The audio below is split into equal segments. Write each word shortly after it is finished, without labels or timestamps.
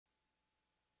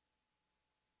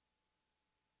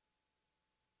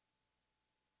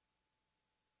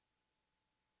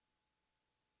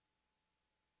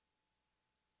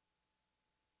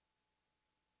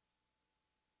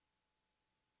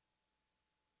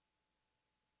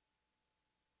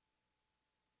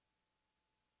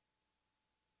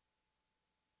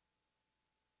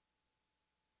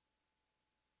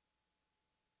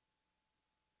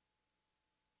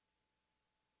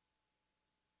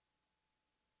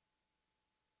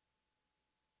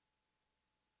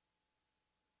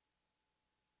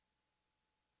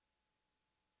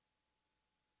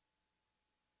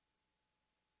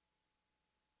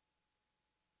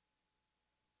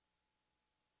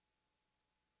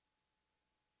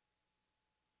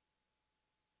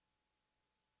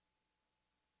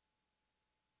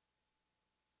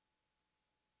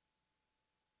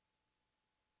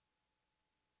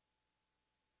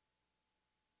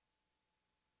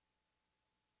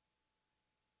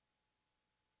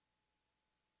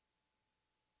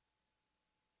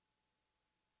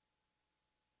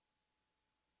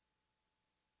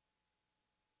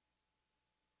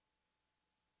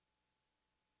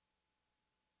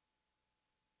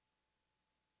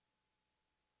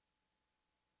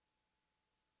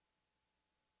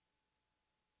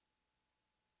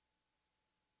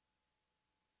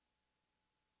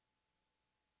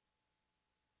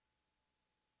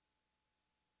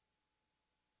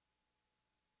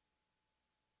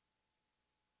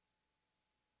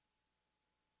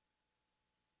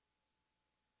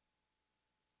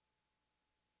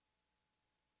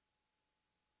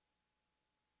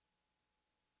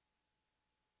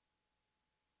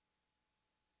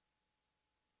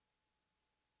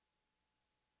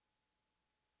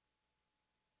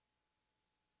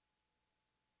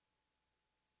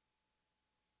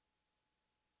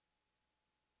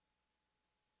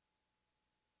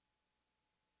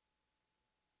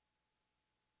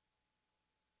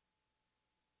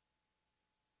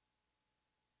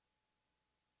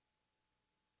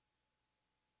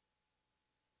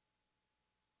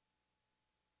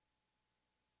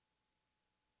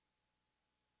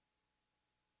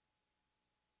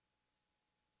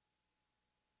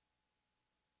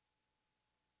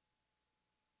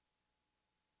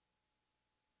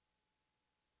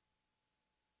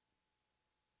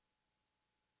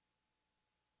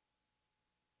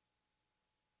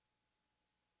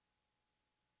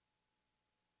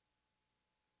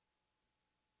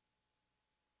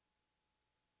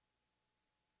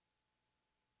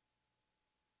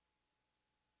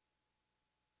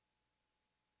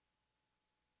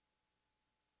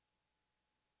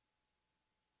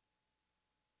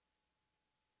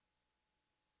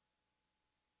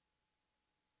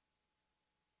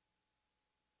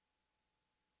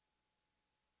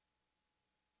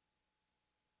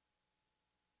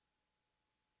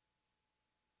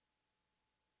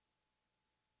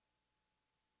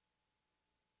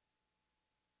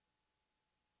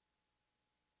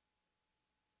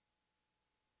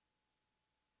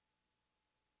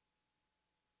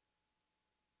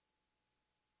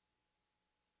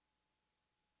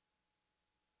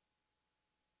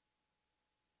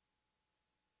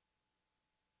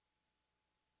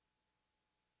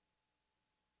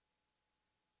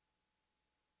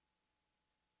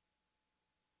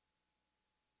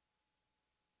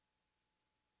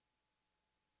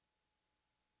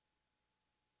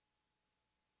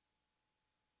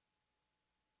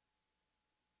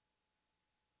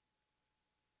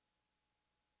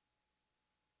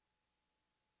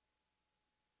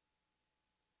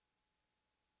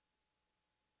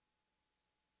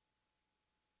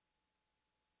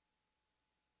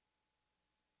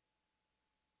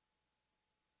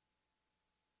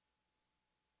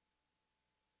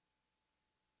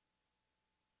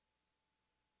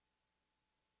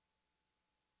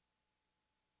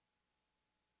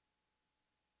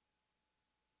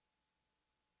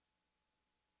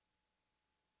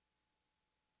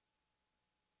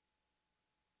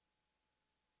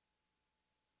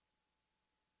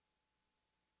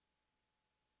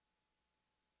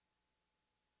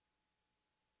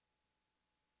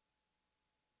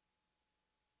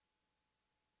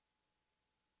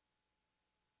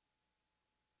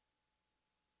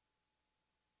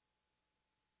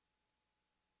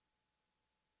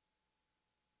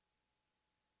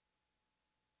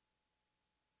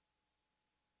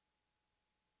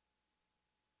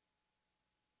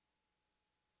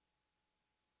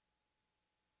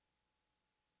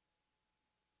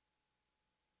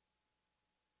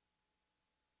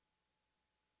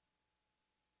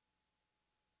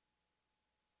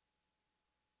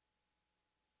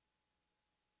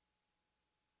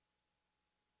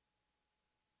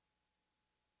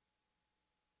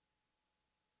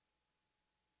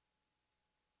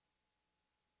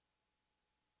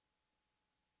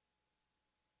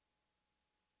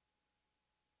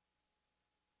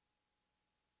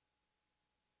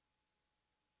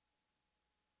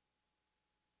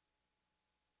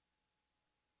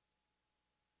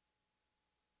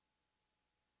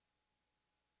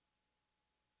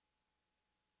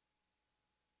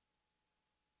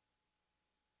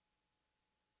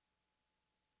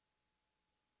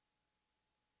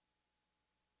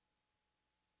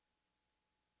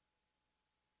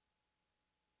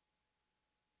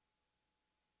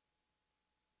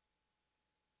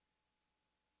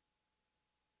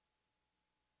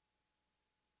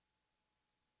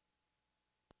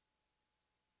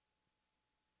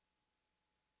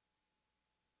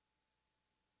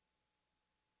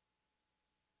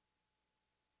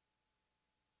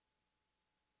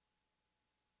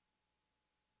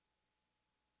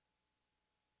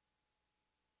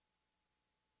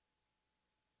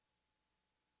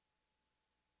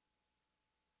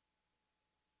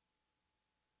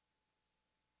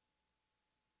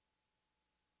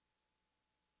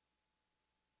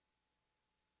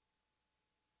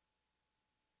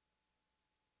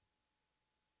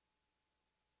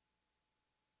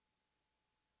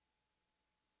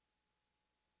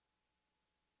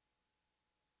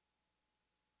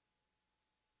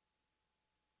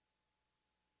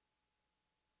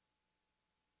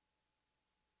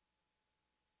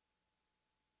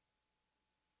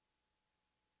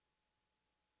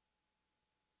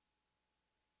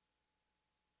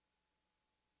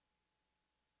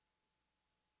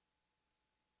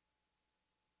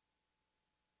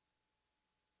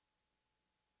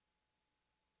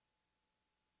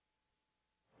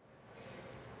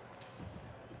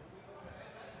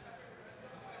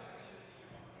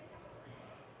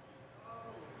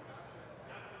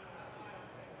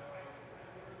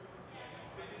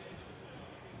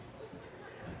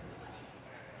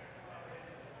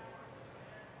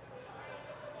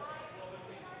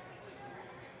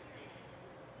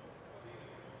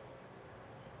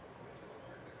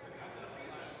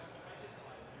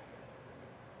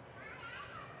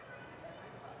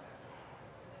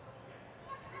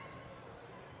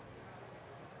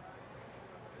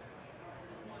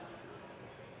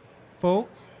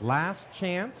Folks, last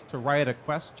chance to write a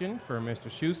question for Mr.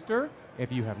 Shuster.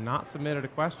 If you have not submitted a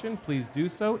question, please do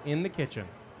so in the kitchen.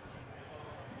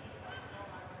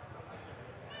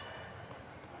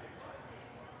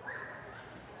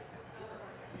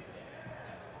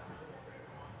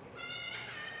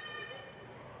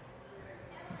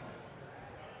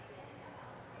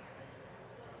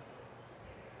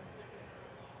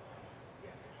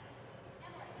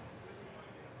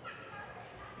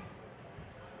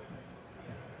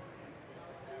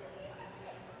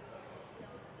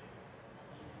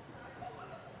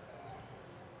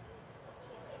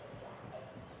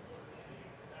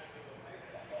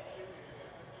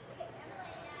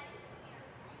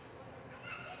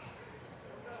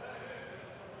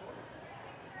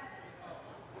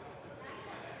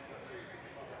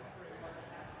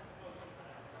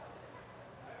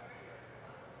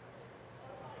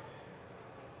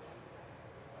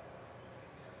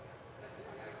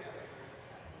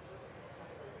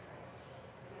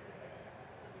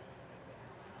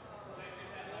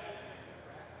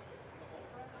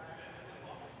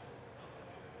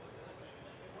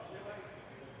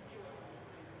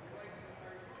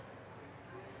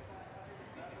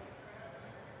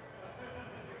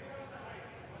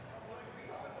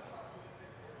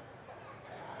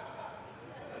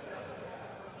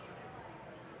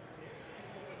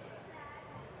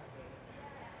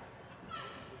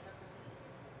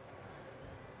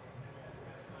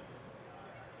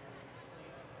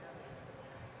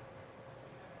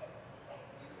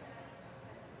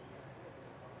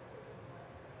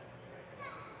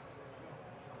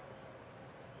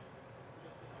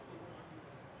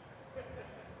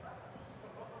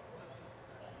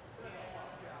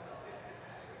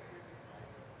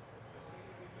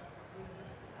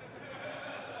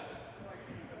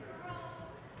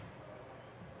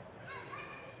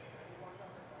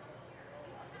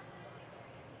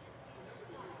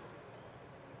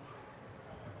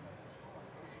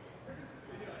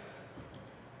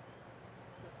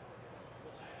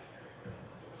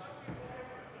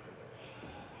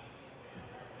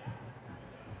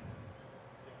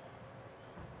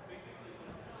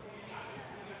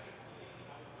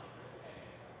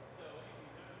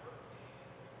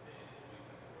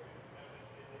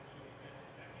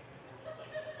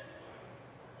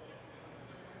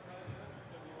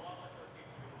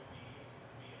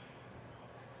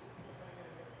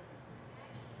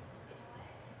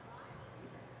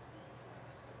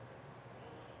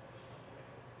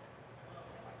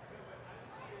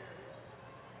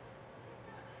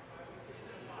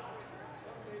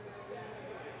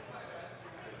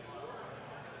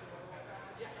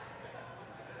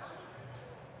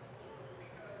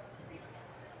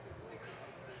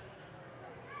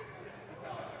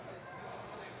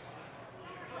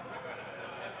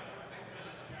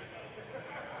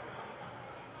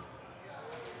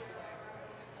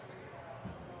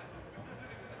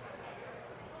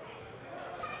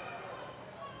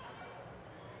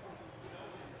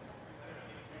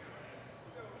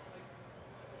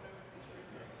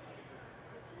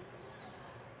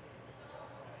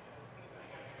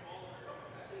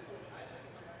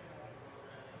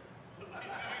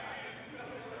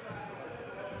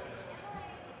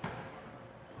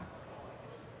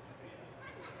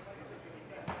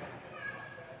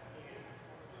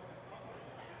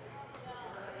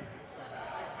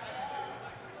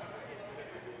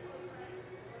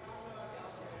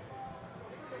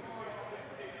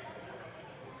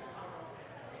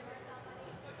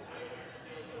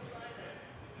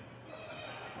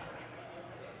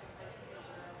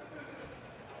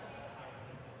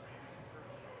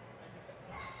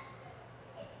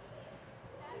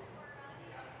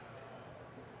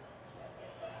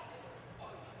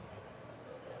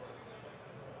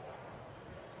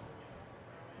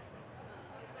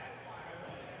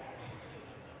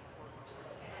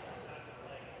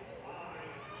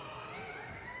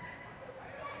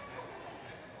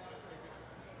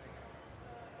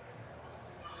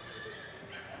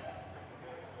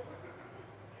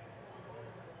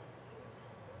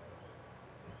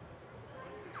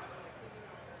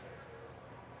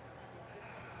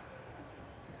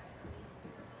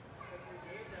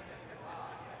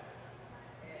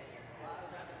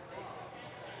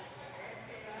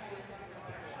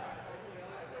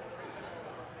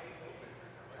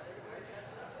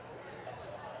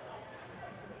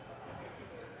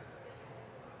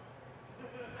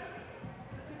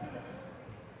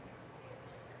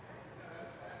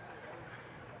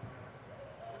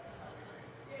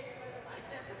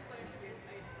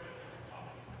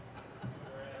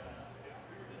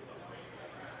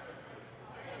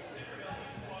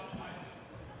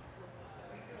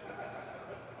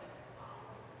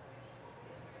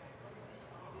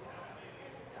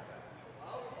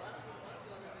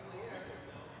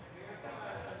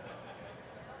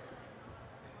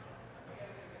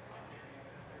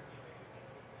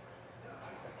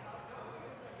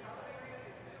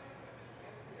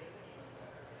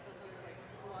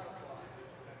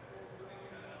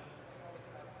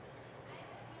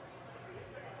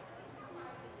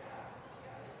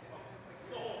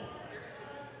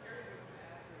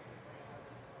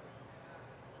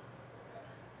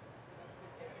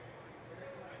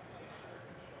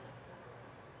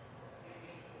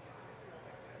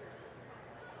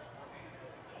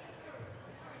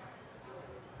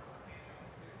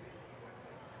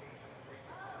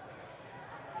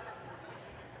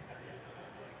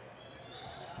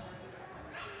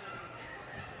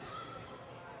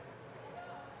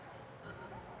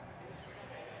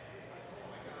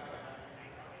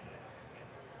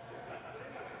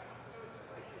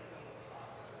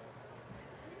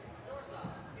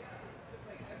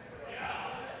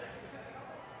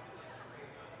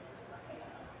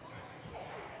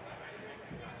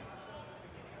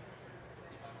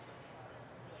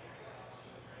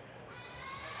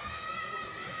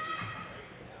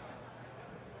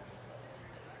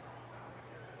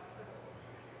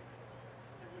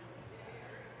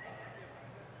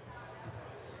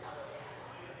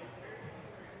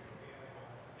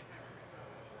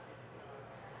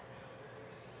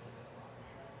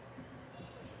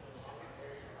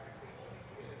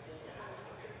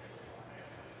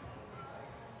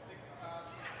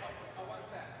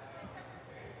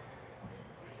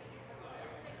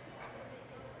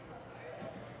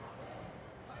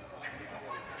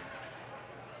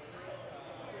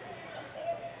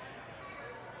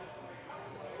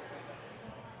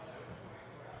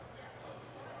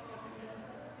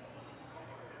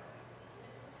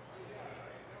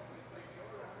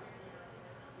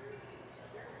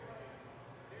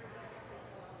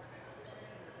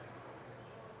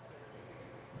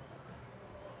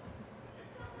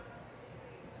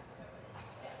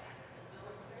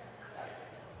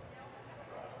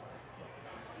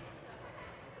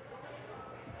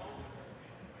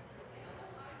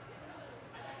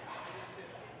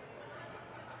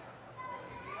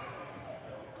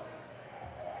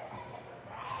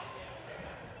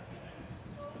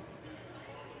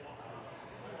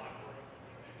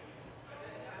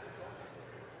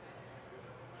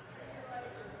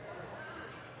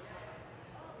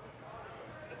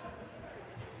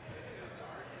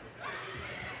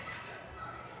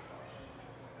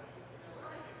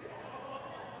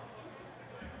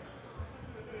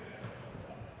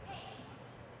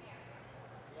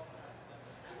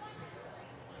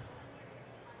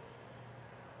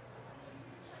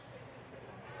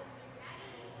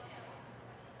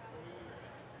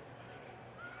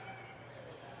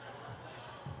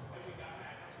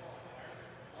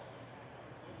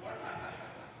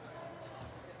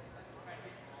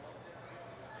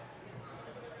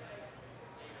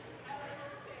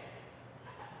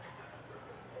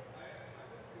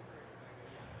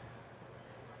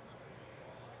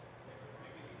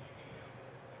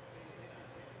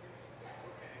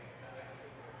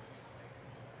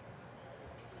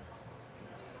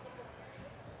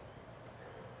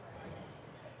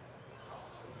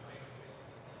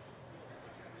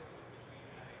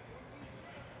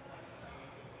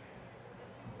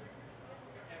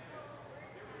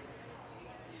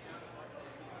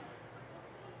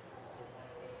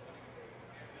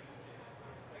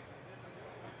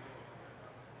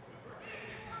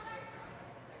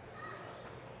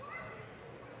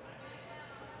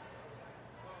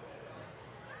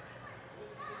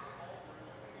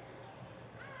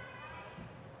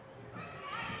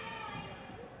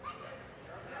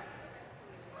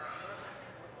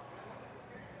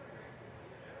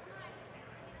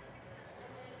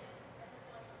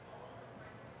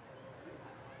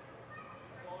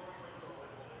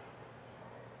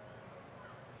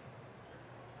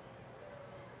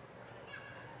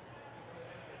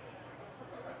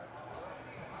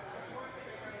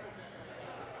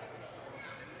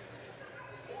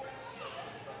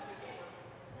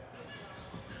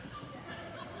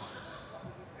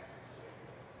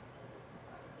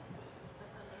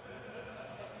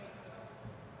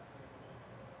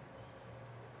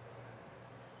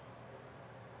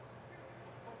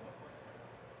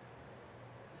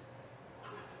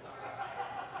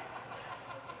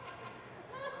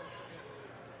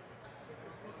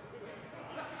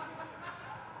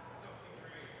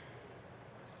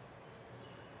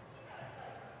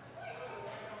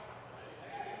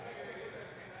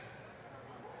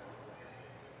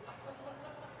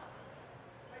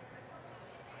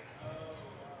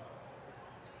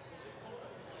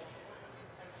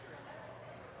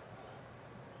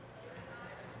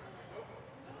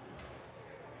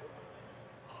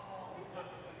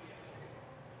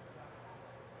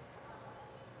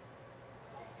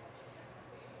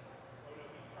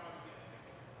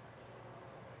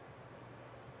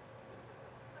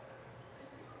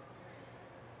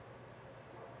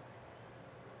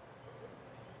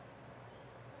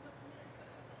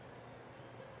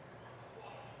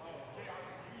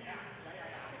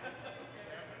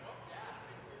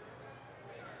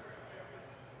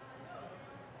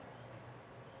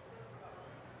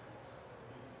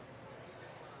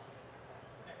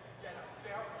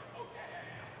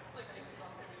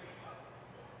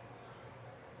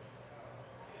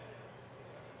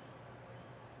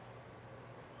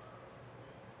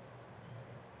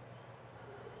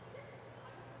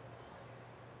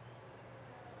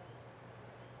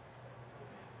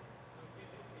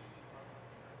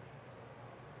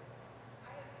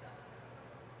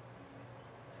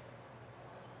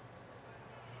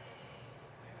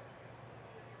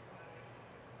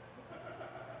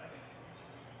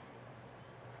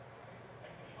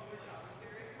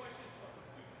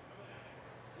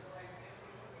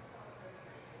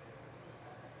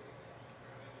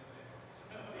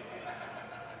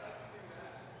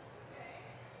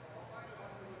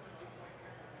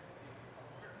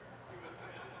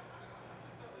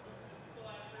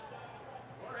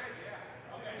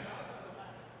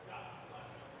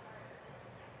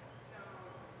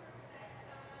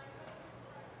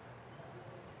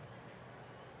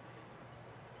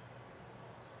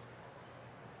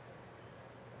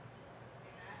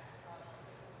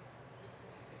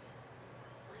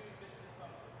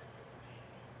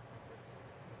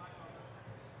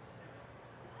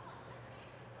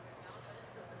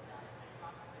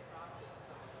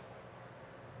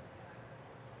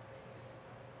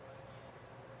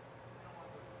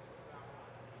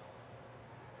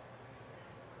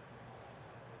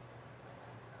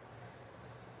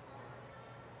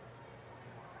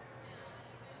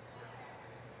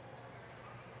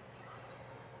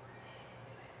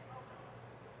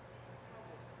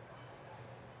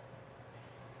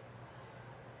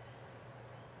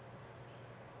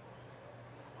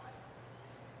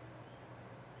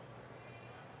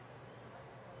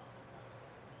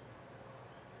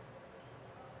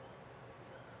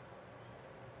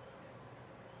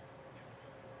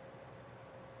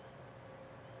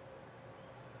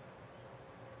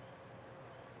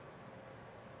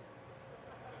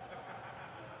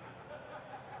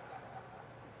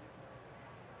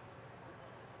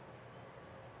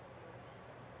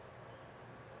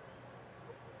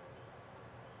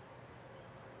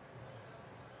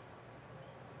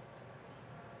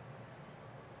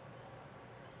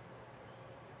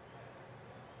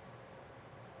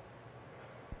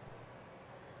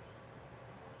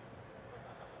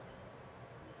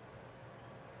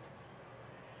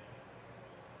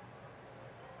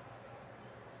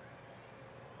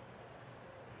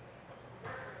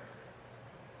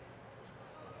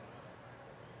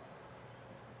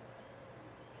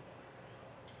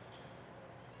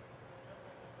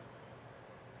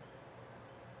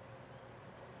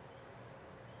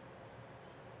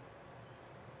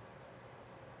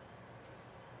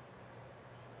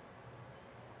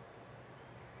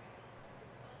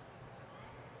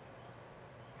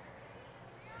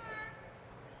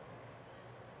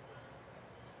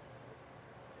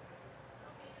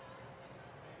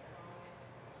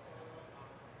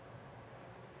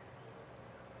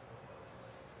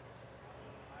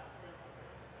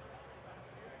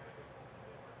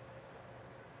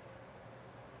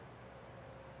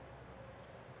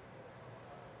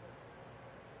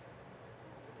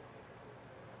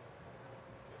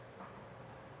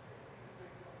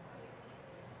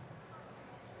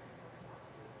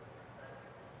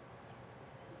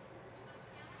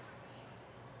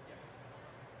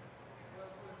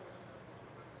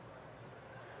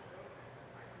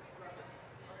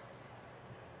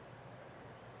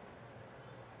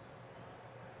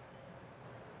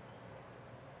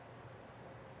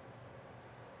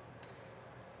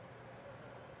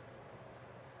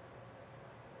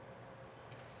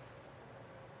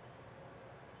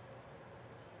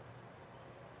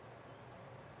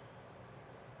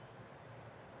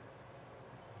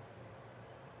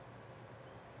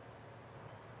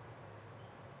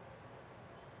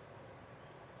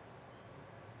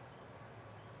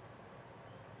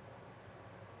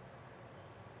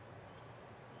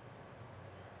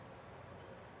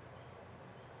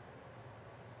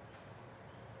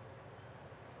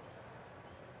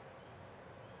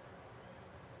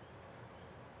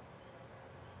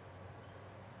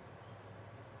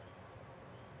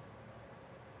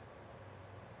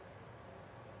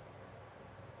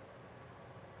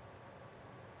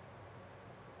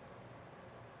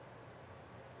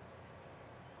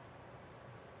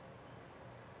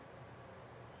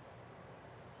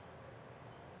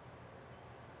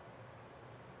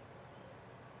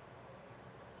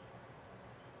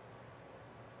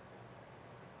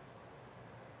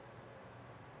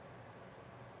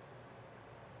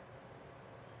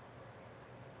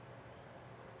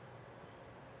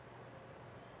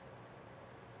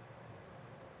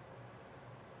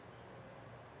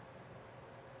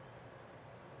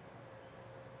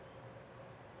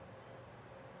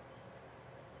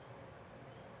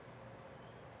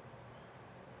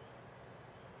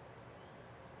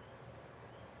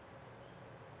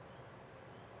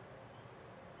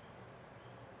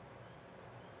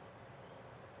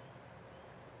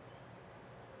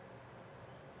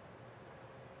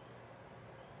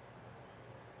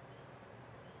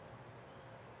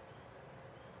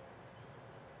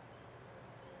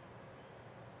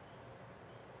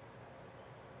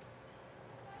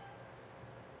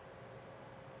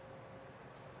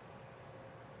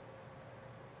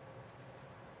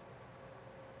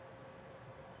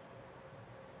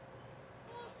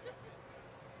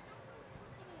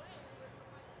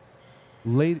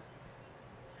 La-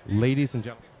 ladies and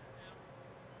gentlemen.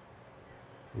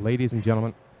 Ladies and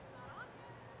gentlemen.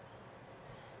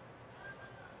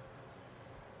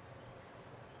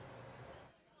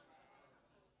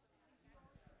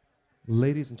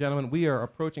 Ladies and gentlemen, we are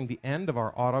approaching the end of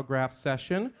our autograph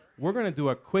session. We're going to do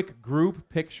a quick group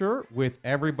picture with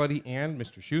everybody and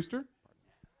Mr. Shuster.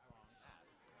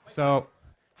 So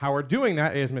how we're doing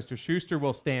that is Mr. Shuster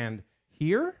will stand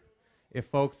here. If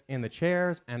folks in the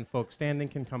chairs and folks standing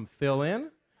can come fill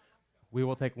in, we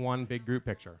will take one big group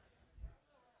picture.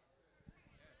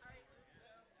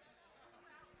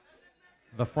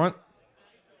 The front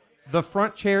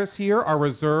chairs here are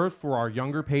reserved for our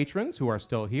younger patrons who are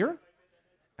still here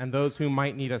and those who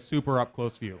might need a super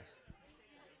up-close view.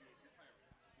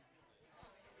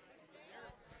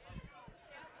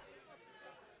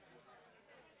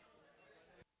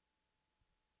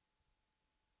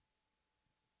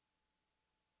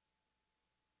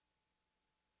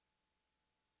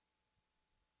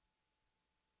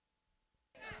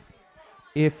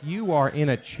 If you are in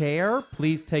a chair,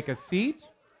 please take a seat.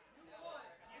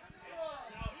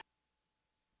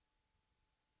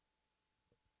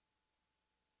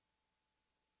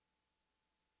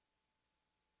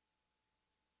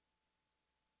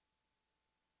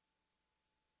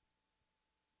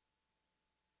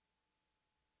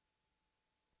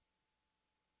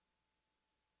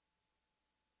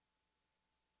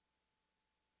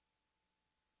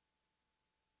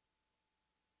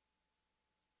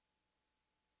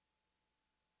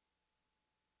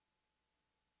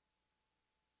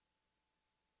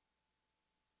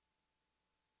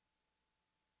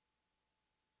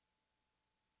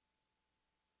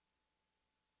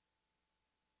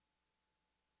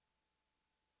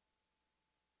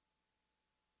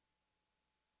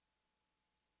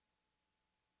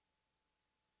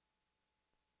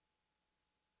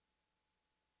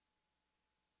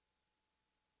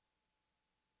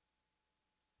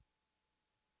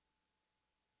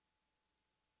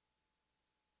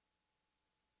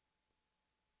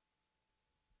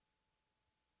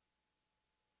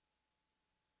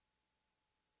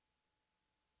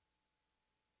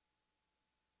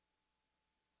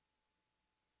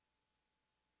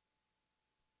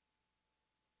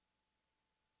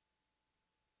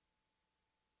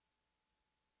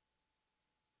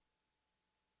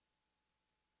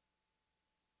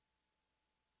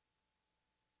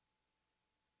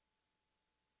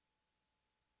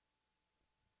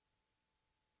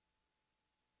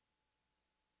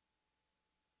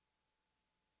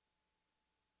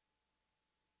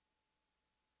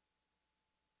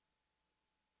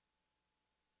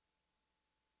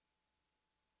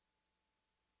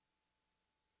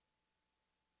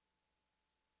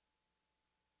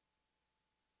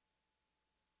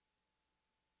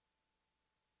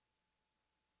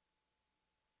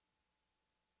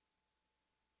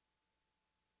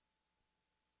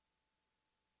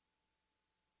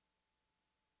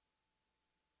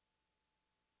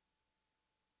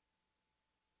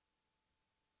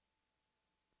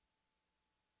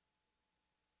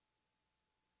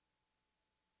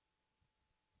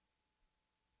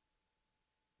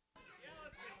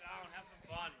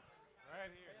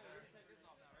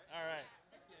 All right.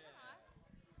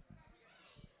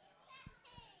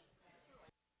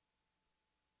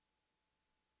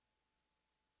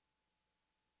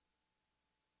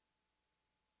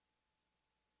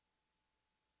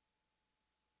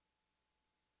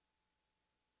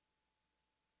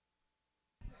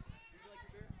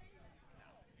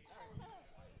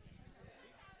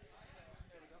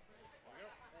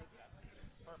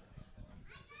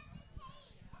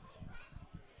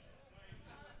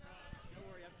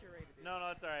 No,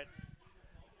 it's all right.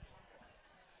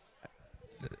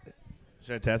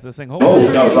 Should I test this thing?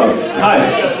 Oh, that was awesome. Hi,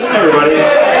 everybody.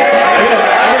 I got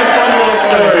a fun little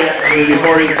story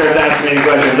before he starts asking me any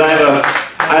questions. I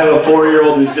have a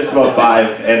 4-year-old who's just about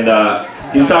 5, and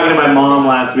he was talking to my mom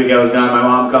last week. I was gone. My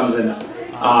mom comes and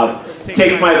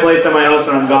takes my place at my house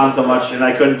when I'm gone so much, and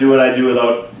I couldn't do what I do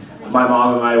without my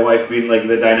mom and my wife being like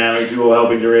the dynamic duo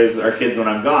helping to raise our kids when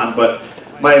I'm gone. But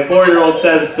my 4-year-old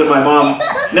says to my mom,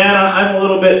 Nana, I'm a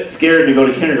little bit scared to go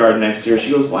to kindergarten next year. She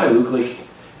goes, why, Luke? Like,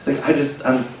 it's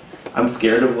like, I'm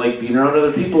scared of like being around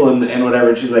other people and whatever.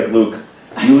 And she's like, Luke,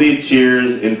 you lead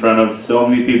cheers in front of so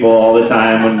many people all the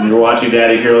time when you're watching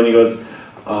Daddy Curl, and he goes,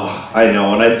 oh, I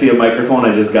know, when I see a microphone,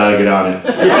 I just gotta get on it.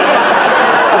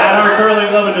 At our curling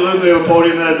club in Duluth, we have a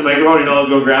podium that has a microphone, you can always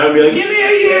go grab it and be like, give me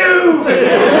a you!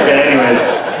 Okay, anyways,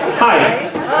 hi.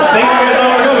 Thank you guys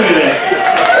all for coming today.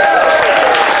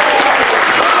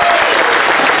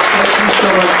 Thank you so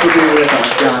much for being with us,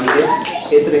 John.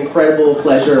 It's an incredible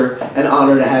pleasure and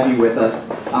honor to have you with us.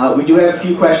 We do have a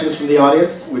few questions from the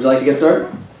audience. Would you like to get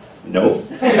started? No.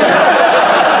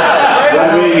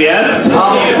 I mean, yes.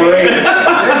 Oh, great.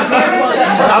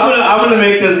 I'm gonna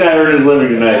make this guy earn his living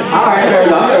tonight. All right, fair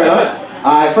enough, fair enough.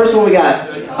 All right, first one we got.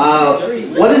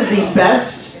 What is the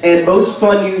best and most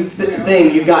fun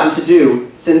thing you've gotten to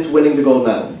do since winning the gold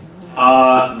medal?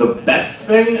 The best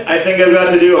thing I think I've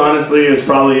got to do, honestly, is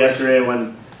probably yesterday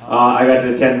when I got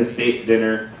to attend the state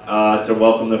dinner to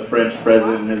welcome the French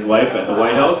president and his wife at the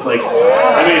White House. Like,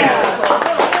 I mean,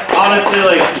 honestly,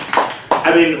 like,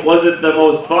 I mean, was it the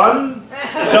most fun?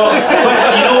 No,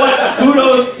 but you know what?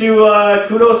 Kudos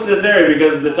to this area,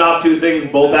 because the top two things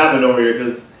both happened over here.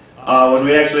 Because when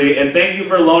we actually, and thank you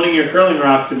for loaning your curling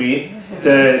rock to me.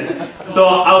 So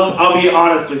I'll be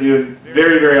honest with you,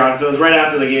 very, very honest. It was right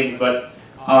after the games, but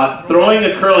throwing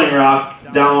a curling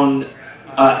rock down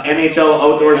NHL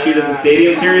outdoor sheet of the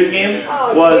Stadium Series game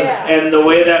was, and the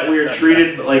way that we were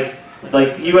treated, like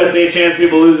USA chants,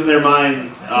 people losing their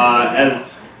minds,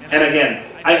 and again,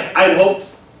 I'd hoped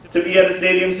to be at a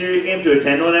Stadium Series game, to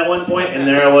attend one at one point, and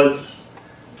there I was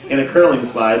in a curling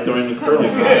slide throwing a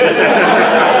curling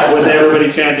rock with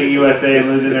everybody chanting USA and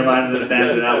losing their minds in the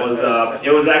stands, and that was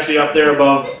it was actually up there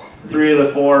above 3 of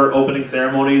the 4 opening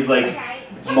ceremonies, like,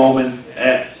 moments.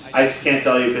 I just can't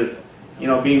tell you, because, you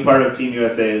know, being part of Team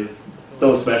USA is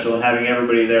so special, and having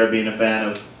everybody there being a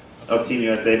fan of Team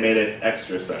USA made it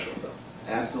extra special. So.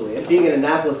 Absolutely, and being in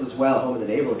Annapolis as well, home of the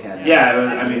Naval Academy.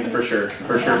 Yeah, I mean, for sure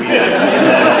being in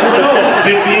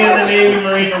the Navy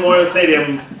Marine Memorial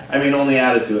Stadium, I mean, only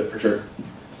added to it, for sure.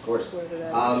 Of course.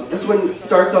 This one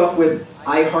starts off with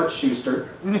I Heart Shuster.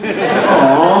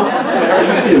 Aww.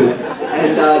 You too.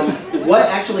 And what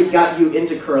actually got you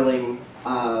into curling,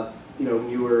 you know, when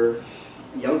you were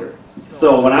younger?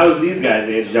 So when I was these guys'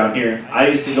 age down here, I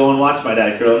used to go and watch my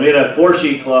dad curl. We had a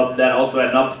 4-sheet club that also had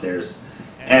an upstairs.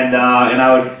 And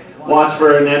I would watch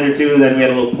for an end or two, then we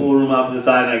had a little pool room off to the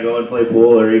side, and I'd go and play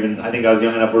pool, or even, I think I was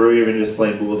young enough where we were even just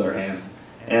playing pool with our hands.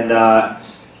 And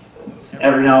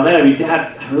every now and then I'd be,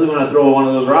 Dad, I really want to throw one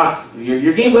of those rocks.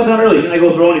 Your game got done early. Can I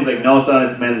go throw? And he's like, no, son,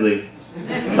 it's men's league.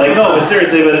 Like, no, but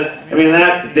seriously, but I mean, in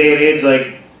that day and age,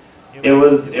 like, it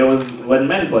was when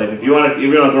men played. If you want to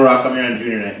throw a rock, come here on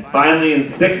junior night. Finally, in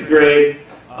 6th grade,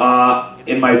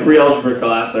 in my pre-algebra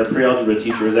class, our pre-algebra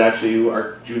teacher was actually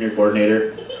our junior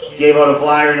coordinator, gave out a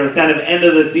flyer, and it was kind of end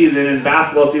of the season, and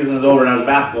basketball season was over, and I was a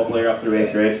basketball player up through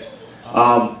 8th grade,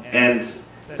 and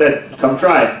said, come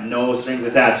try it, no strings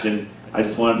attached, and I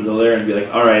just wanted to go there and be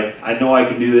like, all right, I know I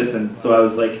can do this, and so I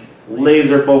was like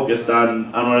laser focused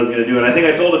on what I was going to do, and I think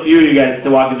I told a few of you guys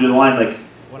to walk into the line, like,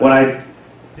 when I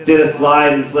did a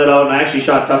slide and slid out, and I actually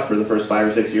shot tuck for the first 5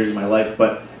 or 6 years of my life,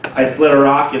 but I slid a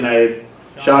rock, and I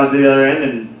shot it to the other end,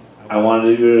 and I wanted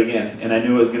to do it again. And I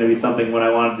knew it was going to be something when I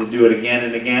wanted to do it again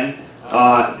and again,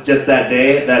 just that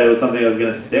day, that it was something that was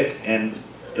going to stick, and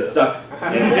it stuck.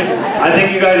 And I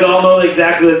think you guys all know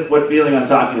exactly what feeling I'm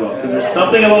talking about, because there's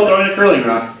something about throwing a curling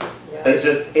rock that's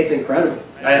just... It's incredible.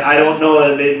 I don't know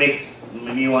that it makes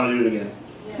me want to do it again.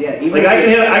 Yeah, even like, I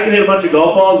can hit a bunch of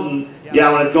golf balls, and yeah,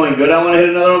 when it's going good, I want to hit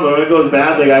another one, but when it goes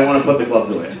bad, like, I want to put the clubs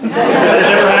away. That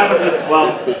never happens with,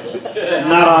 well,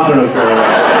 not often with curling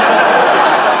rocks.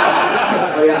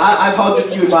 Oh yeah, I've hugged a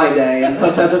few in my day, and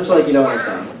sometimes I'm just like, you know what,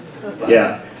 I'm done.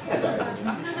 Yeah. That's all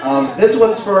right. This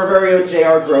one's for our very own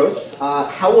J.R. Gross.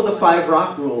 How will the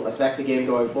 5-rock rule affect the game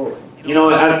going forward? You know,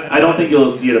 I don't think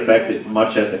you'll see it affected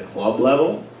much at the club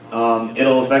level.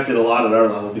 It'll affect it a lot at our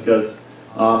level, because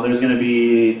there's going to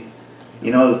be,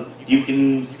 you know, you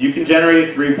can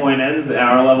generate 3-point ends at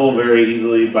our level very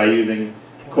easily by using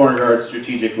corner guards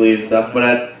strategically and stuff. But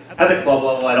at the club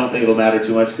level, I don't think it'll matter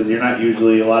too much, because you're not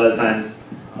usually, a lot of the times,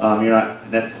 you're not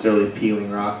necessarily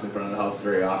peeling rocks in front of the house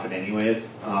very often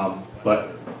anyways.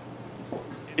 But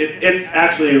it's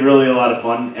actually really a lot of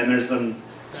fun, and there's some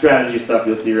strategy stuff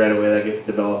you'll see right away that gets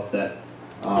developed that,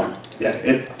 yeah,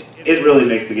 it really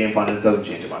makes the game fun, and it doesn't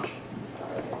change it much.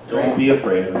 Don't be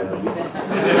afraid of it.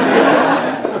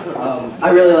 I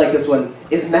really like this one.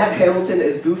 Is Matt Hamilton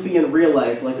as goofy in real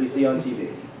life like we see on TV?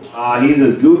 He's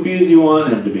as goofy as you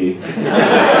want him to be.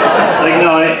 Like,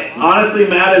 no, honestly,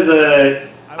 Matt is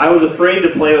I was afraid to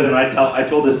play with him. I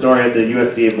told this story at the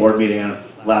USCA board meeting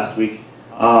last week.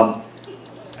 I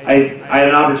had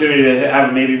an opportunity to have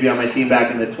him maybe be on my team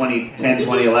back in the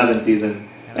 2010-2011 season,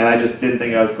 and I just didn't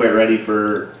think I was quite ready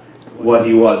for what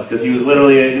he was, because he was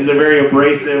literally, he's a very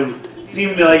abrasive,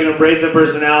 seemed like an abrasive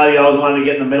personality, always wanted to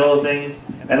get in the middle of things,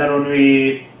 and then when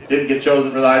we didn't get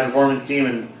chosen for the high performance team,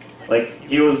 and like,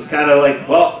 he was kind of like,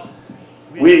 well,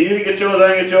 you didn't get chosen, I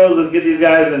didn't get chosen, let's get these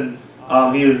guys, and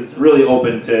he was really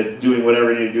open to doing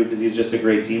whatever he needed to do because he's just a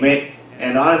great teammate.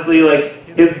 And honestly, like,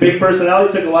 his big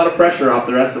personality took a lot of pressure off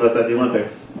the rest of us at the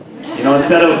Olympics. You know,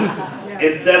 instead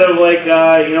of like,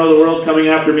 you know, the world coming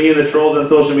after me and the trolls on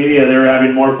social media, they were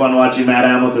having more fun watching Matt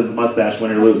Hamilton's mustache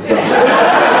win or lose. So.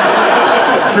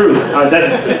 Truth.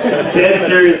 That's dead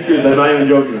serious truth. I'm not even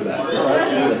joking with that.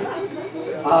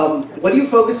 What do you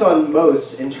focus on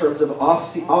most in terms of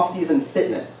off-season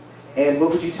fitness? And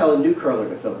what would you tell a new curler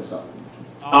to focus on?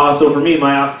 So for me,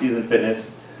 my off-season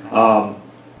fitness,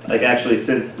 like actually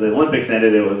since the Olympics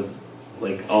ended, it was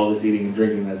like all this eating and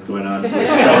drinking that's going on.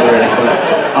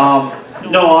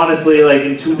 No, honestly, like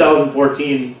in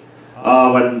 2014,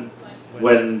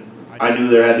 when I knew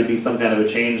there had to be some kind of a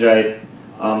change, I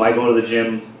go to the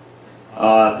gym 3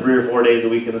 or 4 days a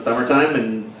week in the summertime,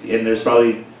 and there's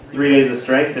probably 3 days of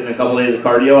strength and a couple days of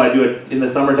cardio. I do it in the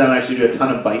summertime. I actually do a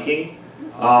ton of biking.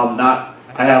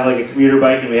 I have like a commuter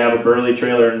bike, and we have a Burley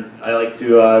trailer, and I like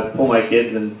to pull my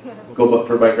kids and go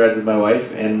for bike rides with my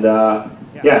wife. And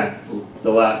yeah, the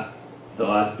last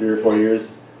 3 or 4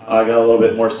 years, I got a little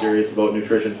bit more serious about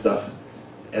nutrition stuff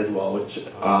as well, which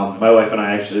my wife and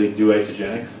I actually do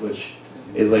isogenics, which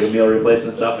is like a meal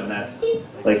replacement stuff, and that's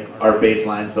like our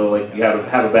baseline. So like you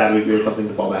have a bad week, you have something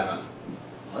to fall back on.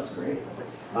 That's great.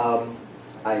 I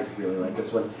really like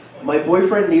this one. My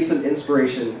boyfriend needs some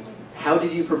inspiration. How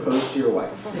did you propose to your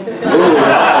wife?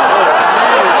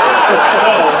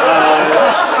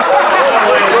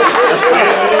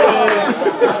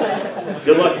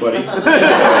 Good luck, buddy. All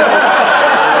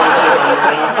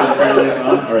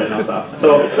right, now it's off.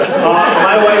 So,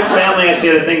 my wife's family actually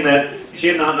had a thing that she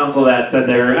had an aunt and uncle that said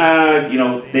you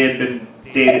know, they had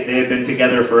been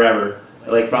together forever,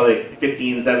 like probably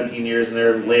 15, 17 years, and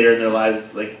they're later in their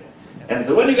lives, like. And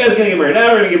so, when are you guys gonna get married?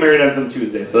 We're gonna get married on some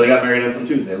Tuesday. So they got married on some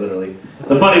Tuesday, literally.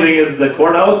 The funny thing is, the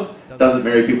courthouse doesn't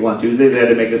marry people on Tuesdays. They had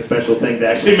to make a special thing to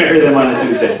actually marry them on a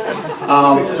Tuesday.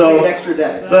 So an extra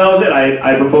day. So that was it.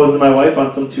 I proposed to my wife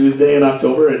on some Tuesday in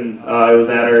October, and I was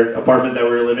at her apartment that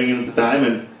we were living in at the time.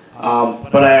 And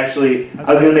but I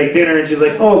was gonna make dinner, and she's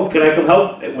like, "Oh, can I come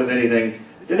help with anything?"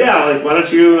 I said, "Yeah. Like, why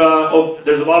don't you?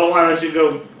 There's a bottle of wine. Why don't you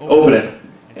go open it?"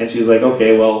 And she's like,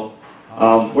 "Okay, well."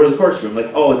 Where's the corkscrew? I'm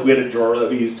like, oh, we had a drawer that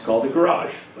we used to call the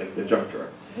garage, like the junk drawer.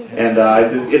 And I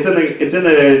said, it's in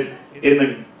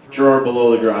the drawer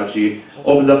below the garage. She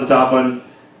opens up the top one,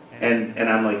 and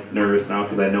I'm like nervous now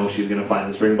because I know she's gonna find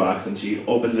this ring box. And she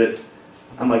opens it.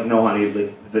 I'm like, no, honey,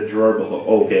 like the drawer below.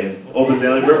 Okay. Opens the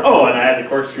other drawer. Oh, and I had the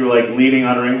corkscrew like leaning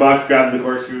on a ring box. Grabs the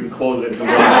corkscrew and closes it.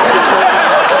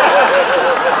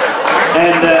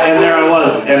 And there I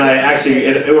was, and I actually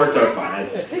it worked out fine.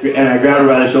 And I grabbed her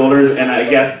by the shoulders, and I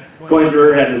guess going through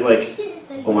her head is like,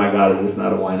 oh my God, is this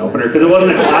not a wine opener? Because it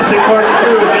wasn't a classic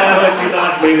corkscrew. It was kind of like she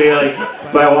thought maybe like,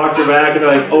 but I walked her back and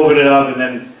like opened it up, and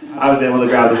then I was able to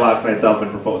grab the box myself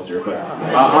and propose to her. But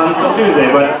on some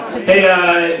Tuesday. But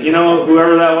hey, you know,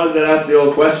 whoever that was that asked the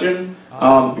old question.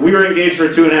 We were engaged for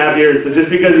 2.5 years, so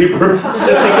just because you get the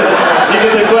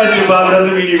question, Bob,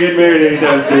 doesn't mean you get married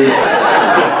anytime soon.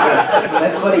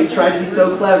 That's funny. You tried to be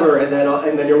so clever, and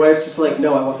then your wife's just like,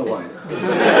 no, I want the wine.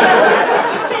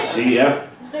 Yeah.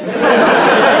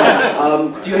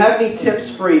 Do you have any tips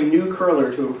for a new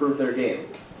curler to improve their game?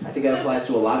 I think that applies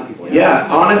to a lot of people. Yeah,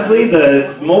 honestly,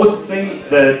 the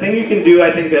thing you can do, I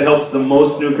think, that helps the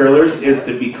most new curlers is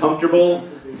to be comfortable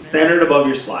centered above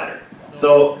your slider.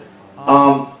 So,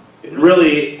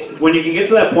 really, when you can get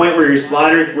to that point where your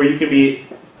slider, where you can be,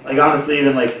 like, honestly,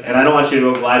 even like, and I don't want you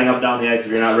to go gliding up down the ice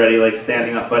if you're not ready, like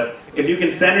standing up, but if you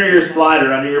can center your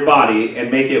slider under your body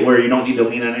and make it where you don't need to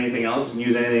lean on anything else and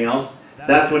use anything else,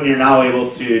 that's when you're now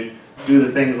able to do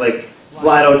the things like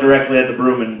slide out directly at the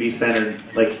broom and be centered,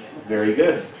 like, very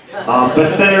good.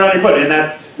 But centered on your foot, and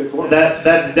that's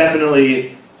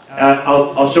definitely,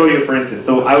 I'll show you for instance.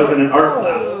 So I was in an art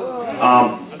class.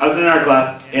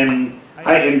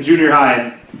 In junior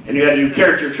high, and you had to do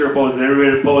caricature poses, and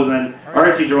everybody would pose, and then our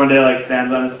art teacher one day like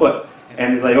stands on his foot,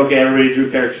 and he's like, okay, everybody drew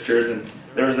caricatures, and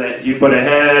there was you put a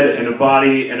head and a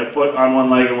body and a foot on one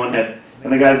leg and one head,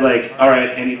 and the guy's like, all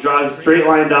right, and he draws a straight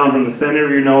line down from the center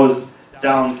of your nose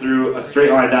down through a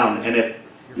straight line down, and if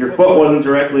your foot wasn't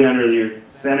directly under your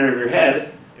center of your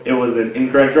head, it was an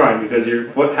incorrect drawing because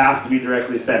your foot has to be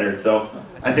directly centered. So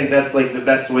I think that's like the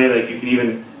best way, like you can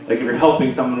even, like if you're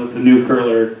helping someone with a new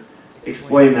curler,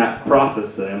 explain that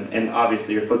process to them, and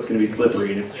obviously your foot's going to be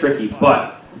slippery and it's tricky,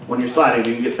 but when you're sliding,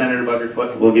 you can get centered above your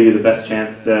foot, will give you the best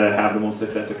chance to have the most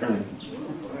success at curling.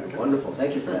 Wonderful,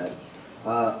 thank you for that.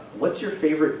 What's your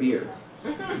favorite beer?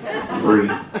 Free.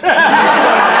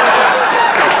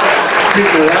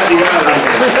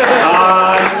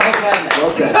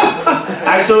 Well said.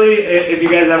 Actually, if you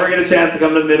guys ever get a chance to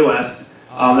come to the Midwest,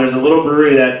 there's a little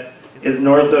brewery that is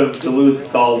north of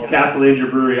Duluth called Castle Danger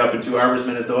Brewery up in Two Harbors,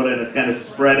 Minnesota, and it's kind of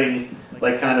spreading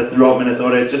like kind of throughout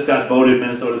Minnesota. It just got voted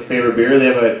Minnesota's favorite beer. They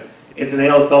have it's an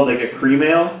ale. It's called like a cream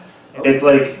ale. It's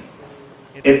like,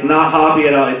 it's not hoppy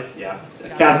at all.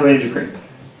 Castle Danger Cream.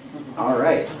 All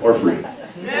right. Or free.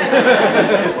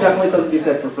 There's definitely something to be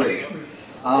said for free.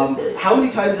 How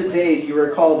many times a day do you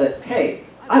recall that, hey,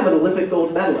 I'm an Olympic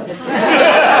gold medalist? Yep.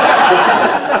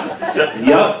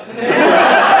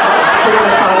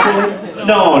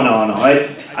 No.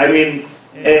 I mean,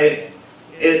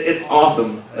 it's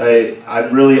awesome.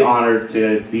 I'm really honored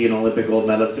to be an Olympic gold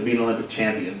medalist, to be an Olympic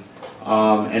champion,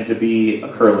 and to be a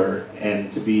curler,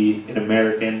 and to be an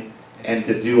American, and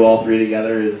to do all three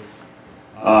together is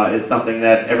something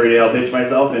that every day I'll pinch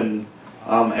myself, and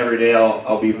every day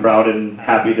I'll be proud and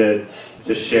happy to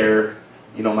share,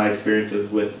 my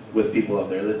experiences with people out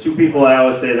there. The two people I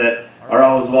always say that are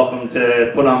always welcome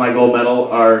to put on my gold medal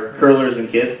are curlers and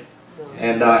kids.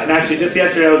 And actually, just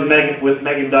yesterday I was with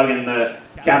Megan Duggan, the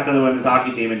captain of the women's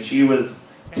hockey team, and she was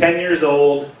 10 years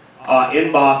old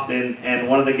in Boston, and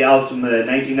one of the gals from the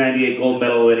 1998 gold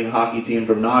medal winning hockey team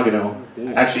from Nagano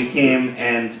actually came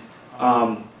and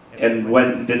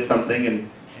went and did something, and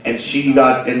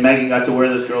Megan got to wear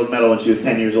this girl's medal when she was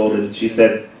 10 years old, and she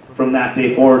said from that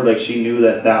day forward, like, she knew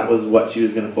that was what she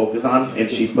was going to focus on,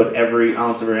 and she put every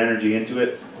ounce of her energy into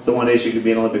it, so one day she could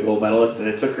be an Olympic gold medalist. And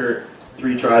it took her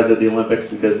 3 tries at the Olympics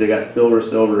because they got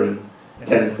silver in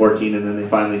 10 and 14, and then they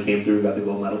finally came through and got the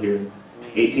gold medal here in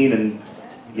 18. And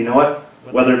you know what?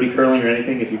 Whether it be curling or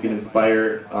anything, if you can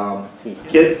inspire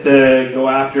kids to go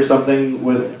after something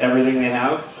with everything they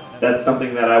have, that's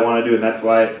something that I want to do. And that's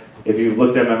why, if you've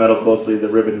looked at my medal closely, the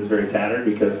ribbon is very tattered,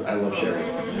 because I love sharing.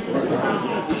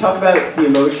 You talk about the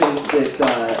emotions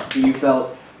that you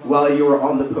felt while you were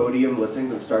on the podium listening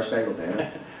to the Star Spangled Banner.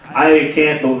 I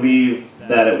can't believe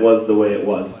that it was the way it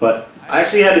was, but I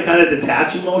actually had to kind of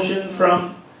detach emotion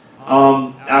from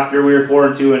after we were 4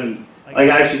 and 2, and like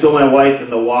I actually told my wife in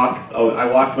the walk. I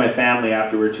walked my family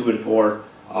after we were 2 and 4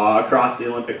 across the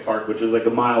Olympic Park, which was like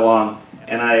a mile long,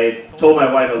 and I told my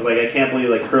wife, I was like, I can't believe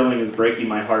like curling is breaking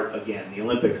my heart again. The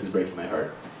Olympics is breaking my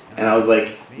heart, and I was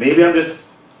like, maybe I'm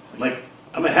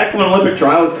a heck of an Olympic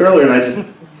trials curler, and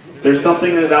there's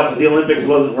something about the Olympics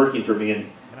wasn't working for me, and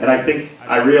I think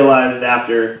I realized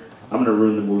after. I'm going to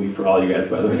ruin the movie for all you guys,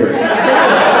 by the way.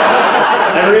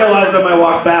 I realized on my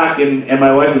walk back, and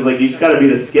my wife was like, you just got to be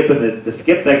the skip, and the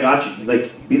skip that got you,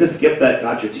 like, be the skip that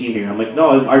got your team here. I'm like,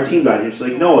 no, our team got here. She's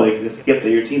like, no, like, the skip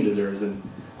that your team deserves. And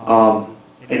I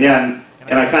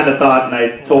kind of thought, and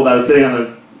I was sitting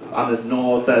on this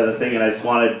knoll outside of the thing, and I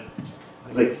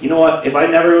was like, you know what, if I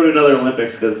never go to another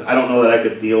Olympics, because I don't know that I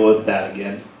could deal with that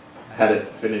again, had it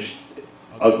finished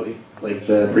ugly, like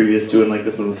the previous 2, and like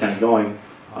this one was kind of going.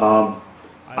 I'm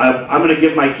going to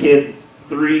give my kids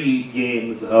 3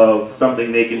 games of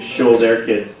something they can show their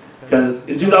kids. Because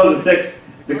in 2006,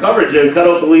 the coverage had cut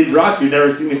out the Leeds Rocks. You'd never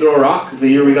seen me throw a rock the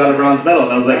year we got a bronze medal.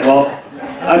 And I was like, well,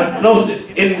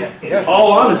 in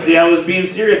all honesty, I was being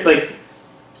serious. Like,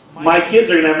 my kids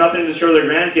are going to have nothing to show their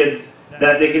grandkids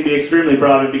that they can be extremely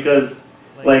proud of, because,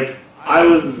 like, I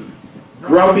was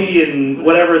grumpy and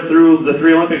whatever through the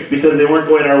 3 Olympics because they weren't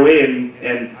going our way,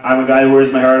 and I'm a guy who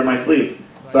wears my heart on my sleeve.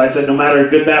 So I said, no matter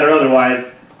good, bad, or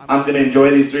otherwise, I'm going to enjoy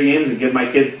these 3 games and give my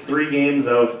kids 3 games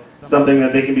of something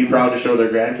that they can be proud to show their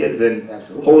grandkids. And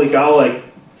holy cow, like,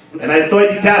 so I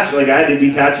detached, like, I had to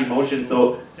detach emotion.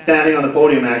 So standing on the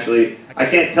podium, actually, I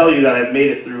can't tell you that I've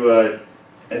made it through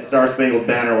a Star Spangled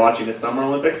Banner watching the Summer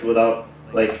Olympics without,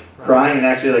 like, crying. And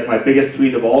actually, like, my biggest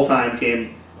tweet of all time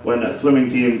came when the swimming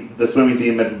team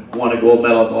had won a gold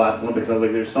medal at the last Olympics. I was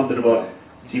like, there's something about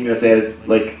Team USA,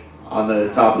 like, on the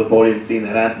top of the podium, seeing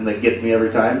that anthem that gets me every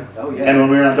time. Oh, yeah. And when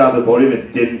we were on top of the podium,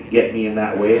 it didn't get me in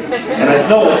that way. And I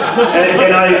know,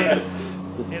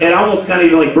 it almost kind of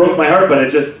even like broke my heart,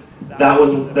 but that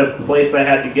was the place I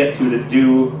had to get to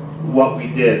do what we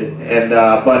did. And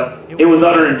but it was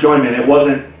utter enjoyment. It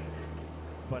wasn't,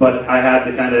 but I had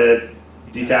to kind of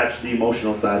detach the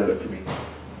emotional side of it for me.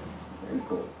 Very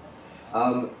cool.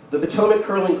 The Potomac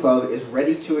Curling Club is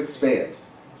ready to expand.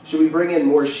 Should we bring in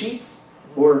more sheets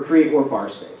or create more bar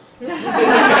space?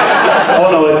 Oh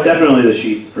no, it's definitely the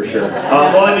sheets for sure.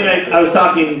 Well, I mean, I was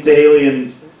talking to Haley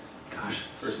and, gosh,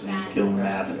 first name's killing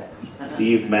Matt.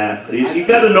 Matt. You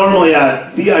got to normally,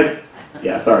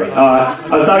 sorry. I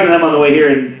was talking to them on the way here,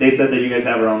 and they said that you guys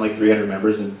have around like 300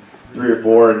 members and 3 or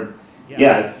 4, and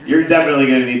yeah, you're definitely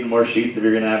going to need more sheets if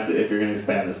you're going to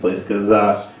expand this place, because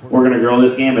we're going to grow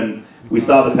this game, and we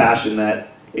saw the passion that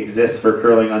exists for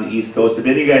curling on the East Coast. If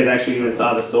any of you guys actually even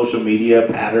saw the social media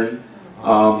pattern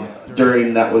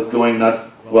during that was going nuts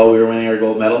while we were winning our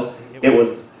gold medal, it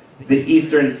was the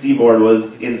Eastern Seaboard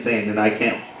was insane, and I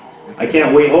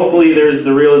can't wait. Hopefully, there's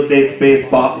the real estate space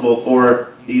possible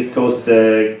for the East Coast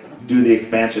to do the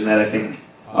expansion that I think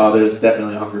there's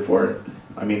definitely a hunger for it.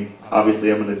 I mean,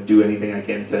 obviously, I'm going to do anything I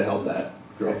can to help that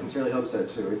grow. I sincerely hope so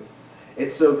too.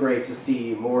 It's so great to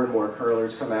see more and more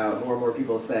curlers come out, more and more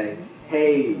people say,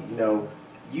 hey, you know,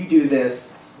 you do this,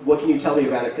 what can you tell me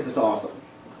about it, because it's awesome.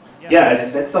 Yeah,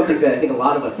 and that's something that I think a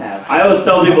lot of us have. I always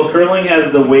tell people curling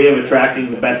has the way of attracting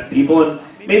the best people, and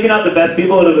maybe not the best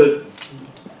people, but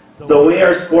the way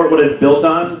our sport, what it's built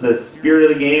on, the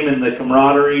spirit of the game and the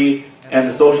camaraderie and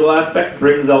the social aspect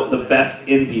brings out the best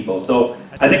in people. So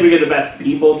I think we get the best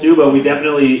people too, but we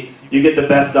definitely, you get the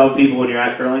best out of people when you're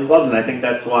at curling clubs, and I think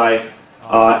that's why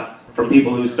from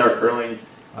people who start curling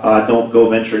don't go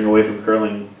venturing away from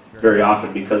curling very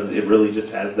often, because it really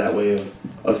just has that way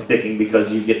of sticking,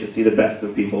 because you get to see the best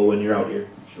of people when you're out here.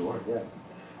 Sure, yeah.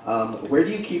 Where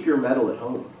do you keep your medal at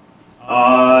home?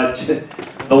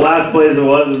 The last place it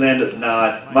was, and then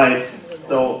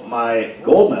my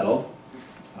gold medal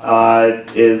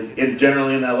is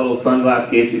generally in that little sunglass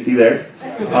case you see there.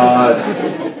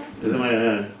 Is it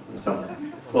my somewhere?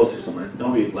 It's closer somewhere.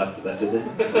 Nobody left with that, did they?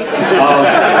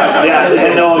 Yeah,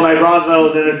 and no, my bronze medal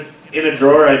was in a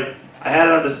drawer. I had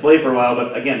it on display for a while,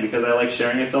 but again, because I like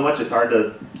sharing it so much, it's hard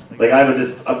to, like, I have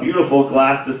just a beautiful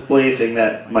glass display thing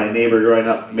that my neighbor growing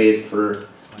up made for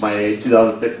my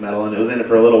 2006 medal, and it was in it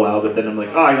for a little while, but then I'm like,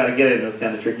 oh, I gotta get it, and it was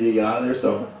kind of tricky to get out of there,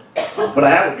 so. But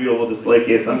I have a beautiful display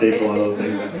case someday for one of those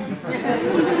things.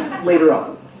 Just later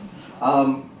on.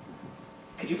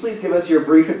 Could you please give us your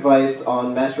brief advice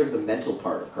on mastering the mental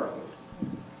part of curling?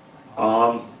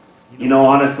 You know,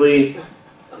 honestly,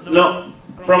 no.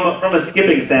 From a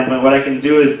skipping standpoint, what I can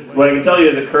tell you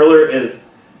as a curler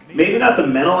is maybe not the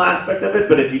mental aspect of it,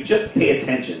 but if you just pay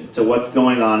attention to what's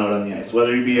going on out on the ice,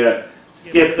 whether you be a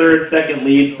skip, third, second,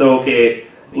 lead, so okay,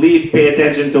 lead, pay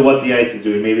attention to what the ice is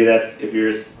doing. Maybe that's if you're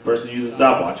a person who uses a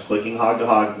stopwatch, clicking hog to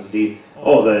hogs to see,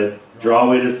 oh, the draw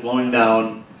weight is slowing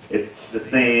down, it's the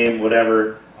same,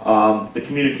 whatever. The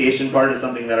communication part is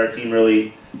something that our team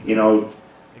really, you know,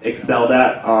 excelled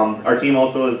at. Our team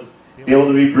also is able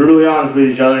to be brutally honest with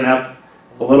each other and have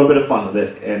a little bit of fun with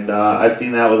it, and I've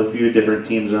seen that with a few different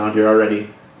teams around here already.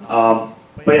 But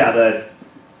yeah,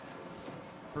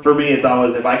 for me, it's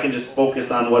always if I can just focus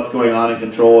on what's going on and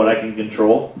control what I can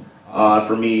control.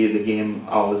 For me, the game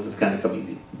always has kind of come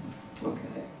easy.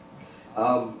 Okay.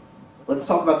 Let's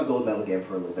talk about the gold medal game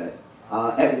for a little bit.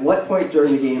 At what point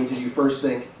during the game did you first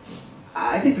think,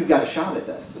 I think we've got a shot at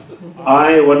this?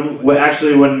 When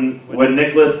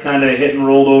Nicholas kind of hit and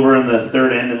rolled over in the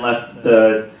third end and left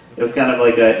it was kind of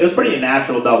like it was pretty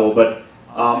natural double, but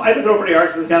I had to throw pretty hard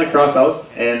because it was kind of cross house,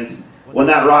 and when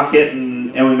that rock hit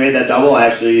and we made that double, I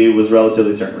actually was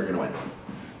relatively certain we were going to win.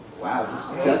 Wow,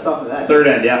 just off of that. Third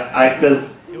end, yeah,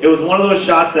 because it was one of those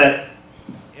shots that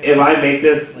if I make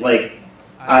this, like,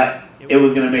 it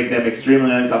was going to make them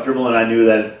extremely uncomfortable, and I knew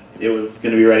that it was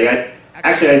going to be ready.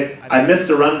 I missed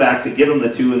a run back to give him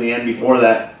the 2 in the end before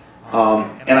that,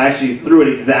 and I actually threw it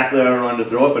exactly how I wanted to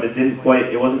throw it, but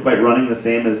it wasn't quite running the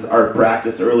same as our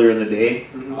practice earlier in the day.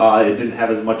 It didn't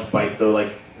have as much bite, so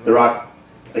like the rock,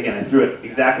 again, I threw it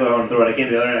exactly how I wanted to throw it. I came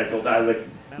to the other end, I told Ty, I was like,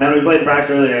 man, we played in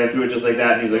practice earlier, and I threw it just like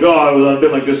that, and he's like, oh, I've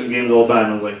been like this in games the whole time.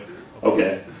 I was like,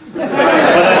 okay. But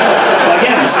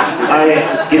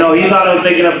again, he thought I was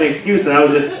making up an excuse, and I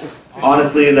was just,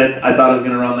 honestly, that I thought I was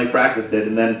going to run like practice did,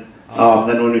 and then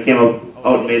when we came out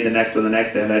and made the next one the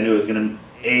next end, I knew it was going to,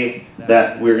 A,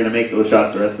 that we were going to make those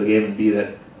shots the rest of the game, and B,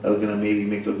 that was going to maybe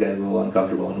make those guys a little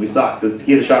uncomfortable. And we saw it, because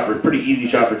he had a pretty easy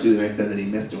shot for 2 the next end that he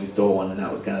missed, and we stole one, and that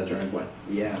was kind of the turning point.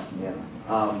 Yeah.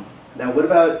 Now, what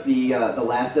about the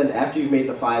last end, after you made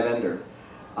the 5-ender?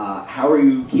 How are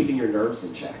you keeping your nerves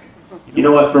in check? You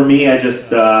know what, for me, I just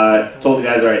told the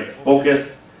guys, all right,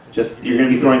 focus, you're going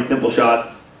to be throwing simple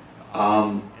shots,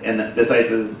 and this ice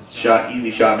is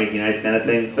easy shot making ice kind of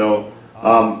thing, so,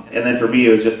 and then for me, it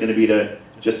was just going to be to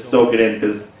just soak it in,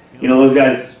 because, those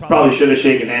guys probably should have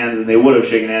shaken hands, and they would have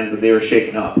shaken hands, but they were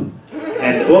shaken up.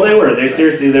 And, well, they were,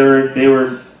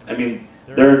 I mean,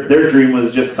 their dream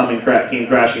was just came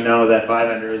crashing down with that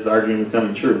 5-ender as our dream was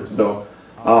coming true, so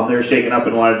they were shaken up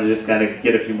and wanted to just kind of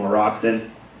get a few more rocks in,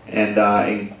 and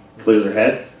clear their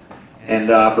heads. And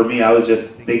for me,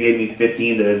 they gave me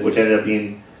 15 which ended up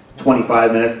being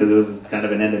 25 minutes, because it was kind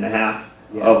of an end and a half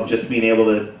of just being able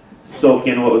to soak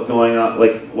in what was going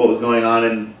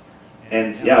on,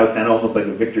 and yeah, it was kind of almost like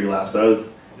a victory lap. So I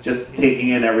was just taking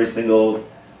in every single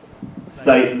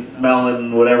sight and smell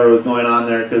and whatever was going on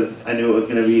there because I knew it was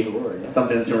going to be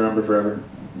something to remember forever.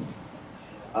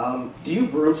 Do you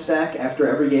broom stack after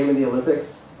every game in the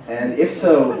Olympics? And if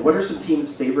so, what are some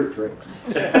teams' favorite drinks?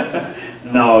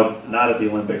 No, not at the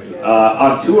Olympics.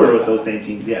 On tour with those same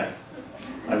teams, yes.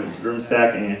 I would broom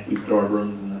stack and we throw our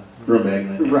brooms in the broom bag.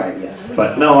 And then, Right, yeah.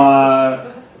 But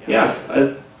no, yeah.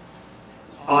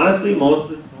 Honestly,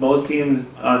 most teams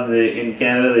in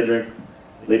Canada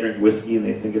they drink whiskey and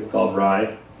they think it's called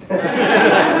rye.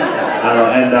 I don't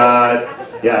know, and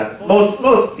yeah,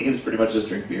 most teams pretty much just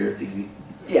drink beer. It's easy.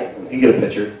 Yeah. You can get a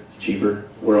pitcher. It's cheaper.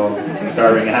 We're all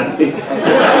starving athletes. We don't make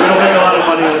a lot of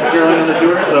money on curling on the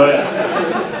tour, so yeah.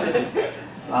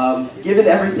 Given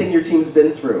everything your team's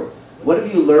been through, what have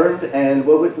you learned, and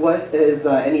what is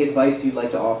any advice you'd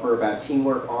like to offer about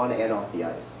teamwork on and off the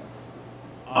ice?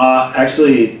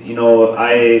 Actually, you know,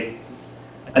 I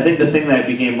think the thing that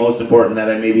became most important that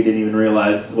I maybe didn't even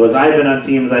realize was I've been on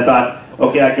teams. I thought,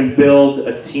 okay, I can build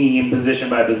a team position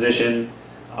by position.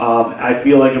 I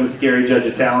feel like I'm a scary judge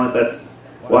of talent. That's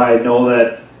why I know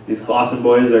that these Clausen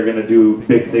boys are going to do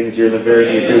big things here in the very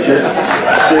near future.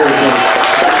 Seriously.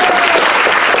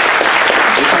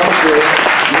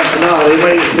 No,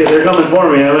 they're coming for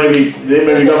me. They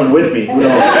may be coming with me. Who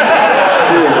knows?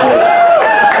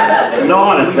 Seriously. No,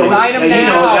 honestly. Sign him and he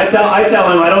knows. now. I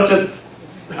tell him. I don't just.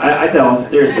 I tell him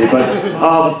seriously,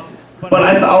 but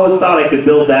I always thought I could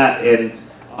build that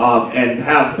and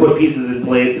have put pieces in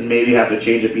place and maybe have to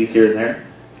change a piece here and there.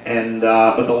 And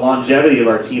but the longevity of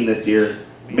our team this year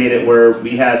made it where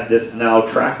we had this now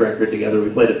track record together. We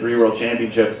played at 3 World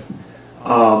Championships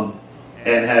and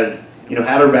have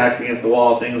had our backs against the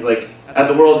wall. Things like at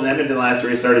the Worlds in Edmonton last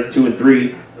year, we started 2 and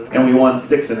 3, and we won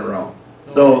 6 in a row.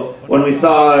 So when we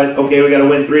saw, okay, we got to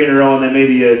win 3 in a row and then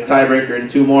maybe a tiebreaker and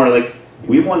 2 more, like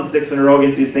we won 6 in a row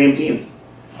against these same teams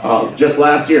just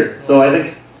last year. So I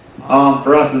think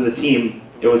for us as a team,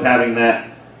 it was having that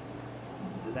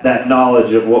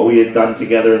knowledge of what we had done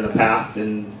together in the past,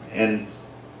 and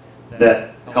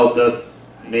that helped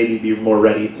us maybe be more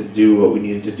ready to do what we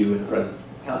needed to do in the present.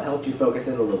 Helped you focus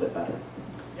in a little bit better.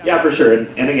 Yeah, for sure.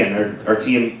 And again, our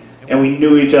team, and we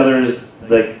knew each other's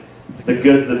like the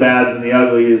goods, the bads, and the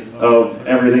uglies of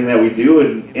everything that we do,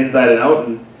 and inside and out.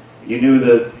 And you knew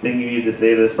the thing you needed to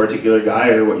say to this particular guy,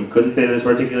 or what you couldn't say to this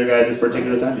particular guy at this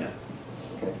particular time. Yeah.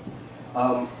 Okay.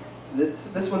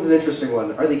 This one's an interesting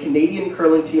one. Are the Canadian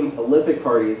curling team's Olympic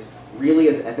parties really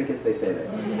as epic as they say they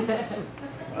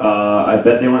are? I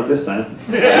bet they weren't this time.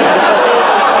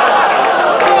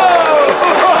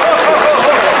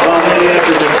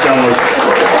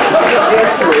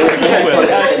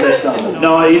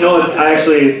 No, it's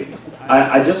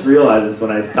I just realized this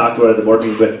when I talked about it at the board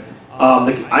meeting, but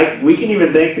we can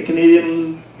even thank the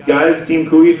Canadian guys, Team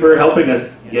Cooey, for helping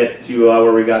us get to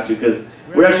where we got to, because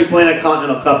we're actually playing at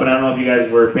Continental Cup, and I don't know if you guys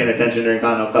were paying attention during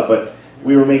Continental Cup, but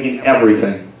we were making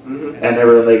everything, and they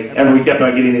were like, we kept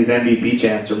on getting these MVP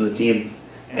chants from the teams,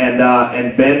 and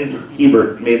Ben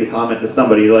Hebert made the comment to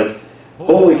somebody like,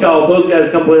 holy cow, if those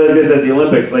guys come play like this at the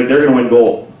Olympics, like they're going to win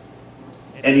gold.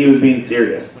 And he was being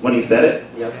serious when he said it.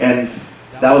 Yep. And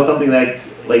that was something that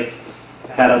like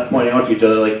had us pointing out to each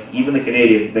other, like even the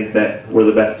Canadians think that we're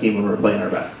the best team when we're playing our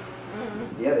best.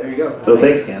 Yeah, there you go. So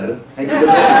thanks, Canada. And you think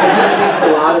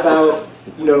a lot about,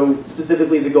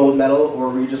 specifically the gold medal, or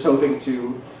were you just hoping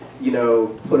to,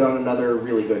 put on another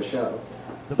really good show?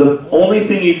 The only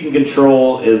thing you can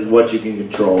control is what you can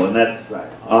control, and that's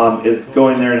is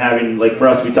going there and having, like for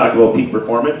us, we talked about peak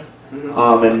performance,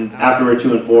 and after we're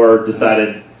 2 and 4,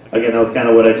 decided again that was kind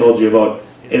of what I told you about,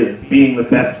 is being the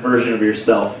best version of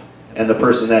yourself and the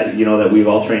person that that we've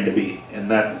all trained to be,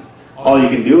 and that's all you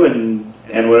can do, and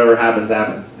whatever happens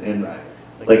happens, and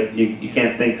like you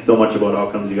can't think so much about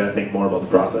outcomes. You got to think more about the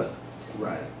process.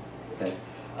 Right. Okay.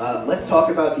 Let's talk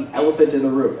about the elephant in the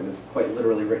room, and it's quite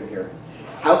literally written here.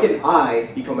 How can I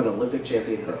become an Olympic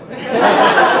champion curler?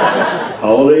 How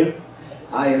old are you?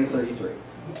 I am 33.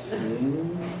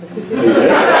 Am I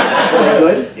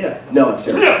good? Yeah. No, I'm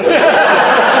terrible.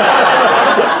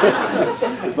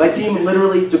 My team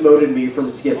literally demoted me from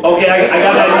skip. Okay, I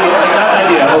got an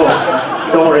idea. Hold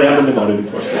on. Don't worry, I haven't been demoted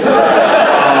before.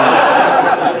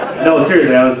 No,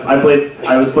 seriously, I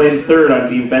was playing 3rd on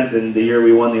Team Fenton the year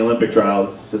we won the Olympic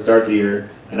trials to start the year.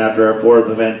 And after our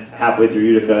 4th event, halfway through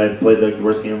Utica, I played like the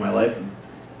worst game of my life. And,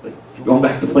 like, going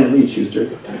back to playing lead, Shuster.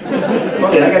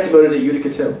 Okay, I got demoted at Utica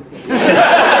too.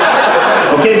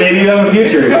 Okay, maybe you have a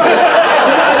future.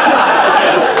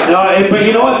 No, but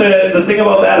you know what? The thing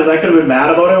about that is I could have been mad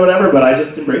about it or whatever, but I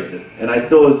just embraced it. And I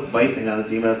still was vicing on the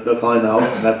team, and I was still calling the house,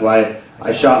 and that's why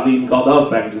I shot lead and called the house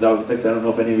back in 2006. I don't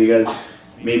know if any of you guys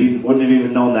maybe wouldn't have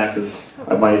even known that because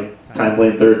my time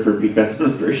playing third for Pete Benson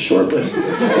was very short-lived.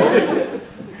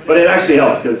 But it actually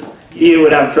helped because he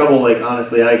would have trouble, like,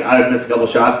 honestly, I would miss a couple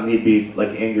shots and he'd be, like,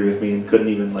 angry with me and couldn't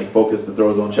even, like, focus to throw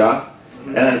his own shots.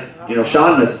 And then, you know,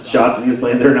 Sean missed shots when he was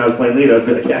playing third and I was playing lead. I was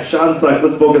like, yeah, Sean sucks,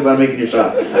 let's focus on making your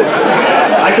shots.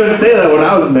 I couldn't say that when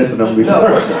I was missing them before. No,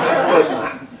 of course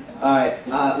not. All right,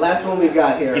 last one we've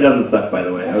got here. He doesn't suck, by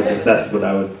the way. That's what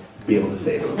I would be able to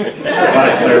say to him. I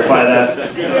want to clarify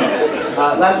that.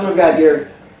 Last one we've got here.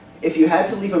 If you had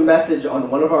to leave a message on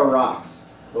one of our rocks,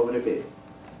 what would it be?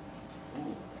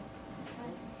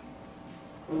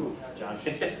 John.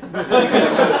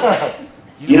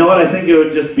 You know what? I think it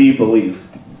would just be believe.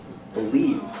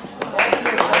 Believe. And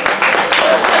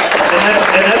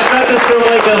that's not just for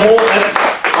like a whole. That's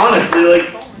honestly like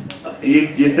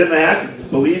you sit in the hat,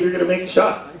 believe you're gonna make a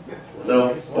shot.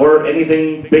 So or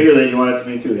anything bigger that you want it to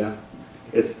be too. Yeah,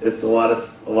 it's a lot of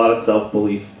self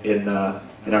belief in our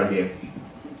game.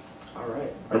 All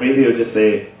right. Or maybe it would just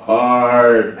say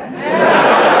hard.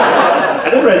 I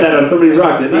did write that on somebody's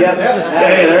rock, didn't I? Yep.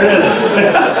 Hey, there it is.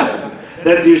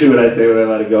 That's usually what I say when I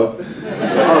let it go. All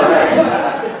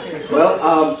right.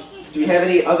 Well, do you have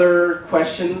any other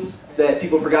questions that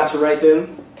people forgot to write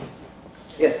in?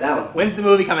 Yes, Alan. When's the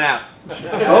movie coming out?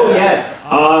 Oh, yes.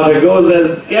 If it goes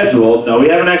as scheduled. No, we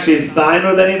haven't actually signed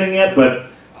with anything yet, but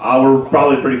we're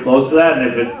probably pretty close to that. And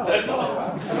if it,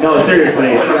 no,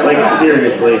 seriously, like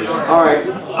seriously. All right.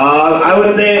 I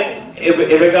would say if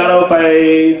it got out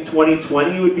by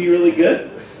 2020 would be really good.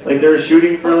 Like they're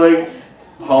shooting for like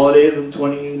holidays of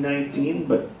 2019,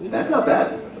 but That's not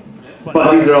bad.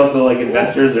 but these are also like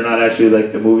investors. They're not actually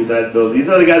like the movie side. So these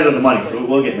are the guys with the money. So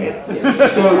we'll get made.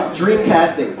 So, dream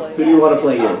casting. Who do you want to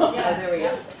play you?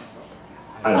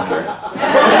 I don't care.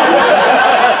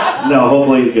 No,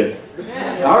 hopefully he's good.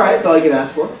 All right, that's all you can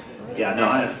ask for. Yeah, no,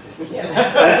 I don't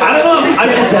know.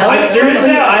 I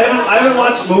seriously, I haven't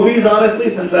watched movies honestly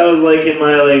since I was like in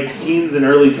my like teens and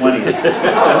early 20s.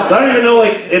 So I don't even know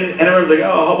like, and everyone's like,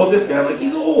 oh, how about this guy? I'm like,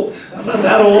 he's old. I'm not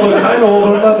that old. I'm kind of old.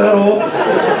 I'm not that old.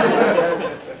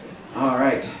 All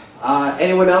right.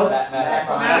 Anyone else?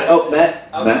 Matt. Oh, Matt.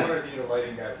 I was wondering if you need a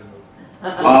lighting guy for the movie.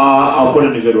 I'll put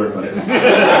in a good word for it.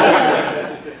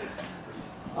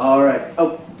 All right.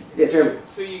 Oh, yeah, Jeremy.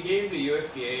 So you gave the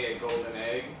USDA a golden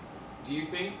egg. Do you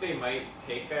think they might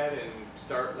take that and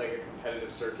start like a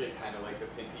competitive circuit, kind of like the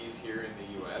Pinties here in the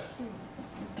U.S.?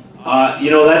 You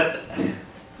know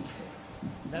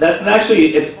that's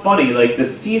actually, it's funny. Like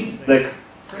the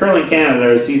Curling Canada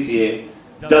or CCA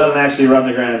doesn't actually run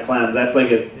the Grand Slams. That's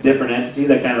like a different entity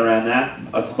that kind of ran that,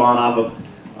 a spawn off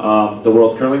of the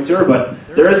World Curling Tour. But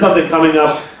there is something coming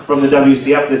up from the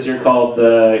WCF this year called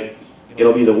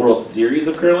it'll be the World Series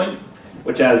of Curling,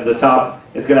 which has the top.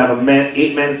 It's going to have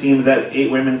 8 men's teams,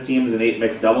 8 women's teams, and 8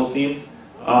 mixed doubles teams.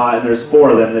 And there's 4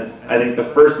 of them. I think the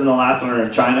first and the last one are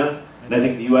in China. And I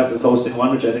think the U.S. is hosting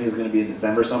one, which I think is going to be in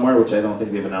December somewhere, which I don't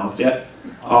think they've announced yet.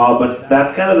 But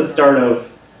that's kind of the start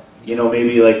of, you know,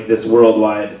 maybe like this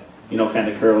worldwide, you know, kind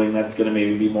of curling that's going to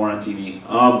maybe be more on TV.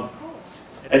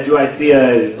 And do I see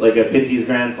a Pinties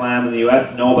Grand Slam in the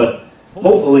U.S.? No, but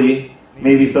hopefully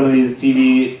maybe some of these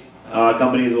TV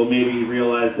companies will maybe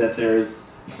realize that there's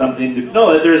something to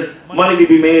that there's money to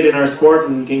be made in our sport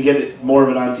and can get more of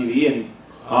it on TV and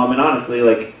honestly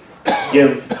like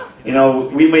give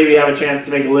we maybe have a chance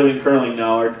to make a living curling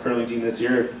now, our curling team this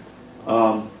year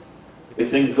if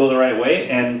things go the right way,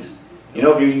 and if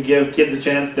you can give kids a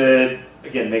chance to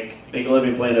again make a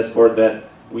living playing a sport that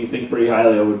we think pretty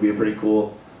highly of would be a pretty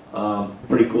cool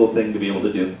thing to be able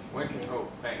to do. One can hope.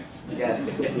 Thanks. Yes.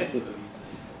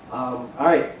 All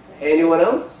right. Anyone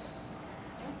else?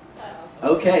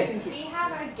 Okay. We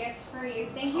have a gift for you.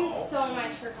 Thank you so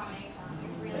much for coming.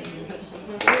 We really appreciate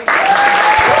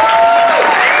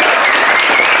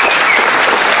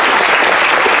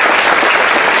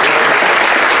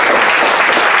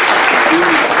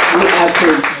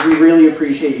it. We really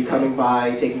appreciate you coming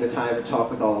by, taking the time to talk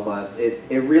with all of us. It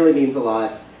really means a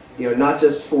lot, not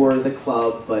just for the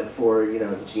club, but for, the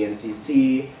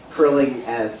GNCC, curling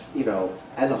as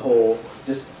a whole.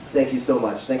 Just thank you so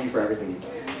much. Thank you for everything you've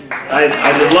done.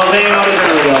 I just love hanging out with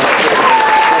everyone.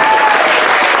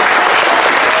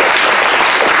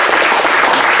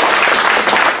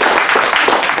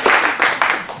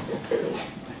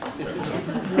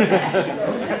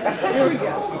 Here we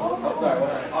go. Oh, sorry.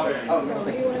 Oh, no,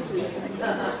 thank you.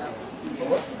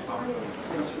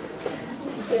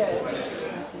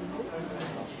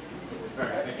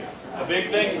 A big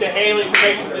thanks to Haley for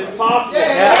making this possible.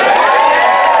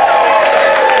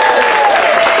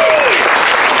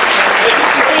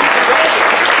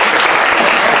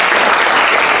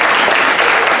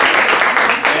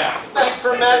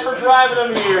 for driving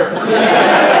them here.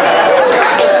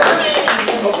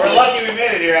 We're lucky we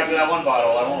made it here after that one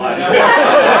bottle, I won't lie.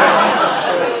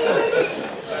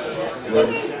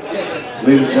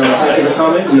 Ladies and gentlemen, thank you for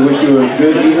coming. We wish you a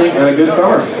good evening and a good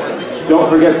summer. Don't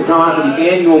forget to come out to the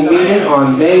annual meeting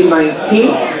on May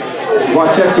 19th.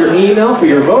 Check your email for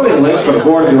your voting list for the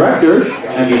board of directors,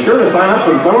 and be sure to sign up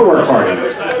for the summer work party.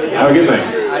 Have a good night.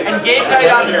 And game night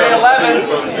on May 11th.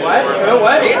 What? No,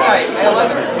 what? Game night, May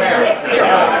 11th. Where? Here.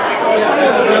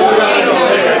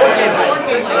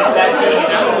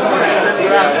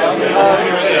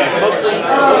 Mostly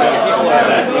people are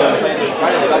Facebook?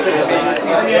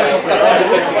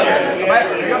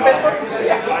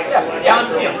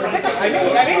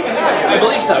 I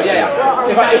believe so, yeah.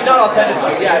 If not, I'll send it to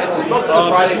you. Yeah, it's most of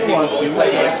the Friday people who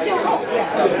play games.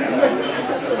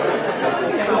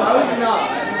 I was not,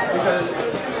 because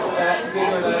that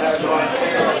seems like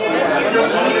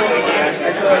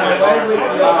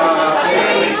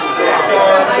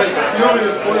you want me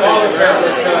to spoil all the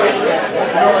family stuff.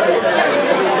 You don't understand.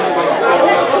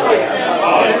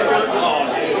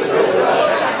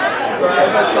 So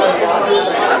I was trying to watch it,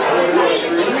 she's like,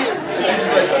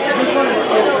 you just want to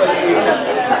see it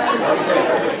like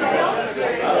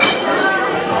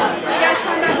You guys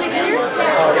come back next year?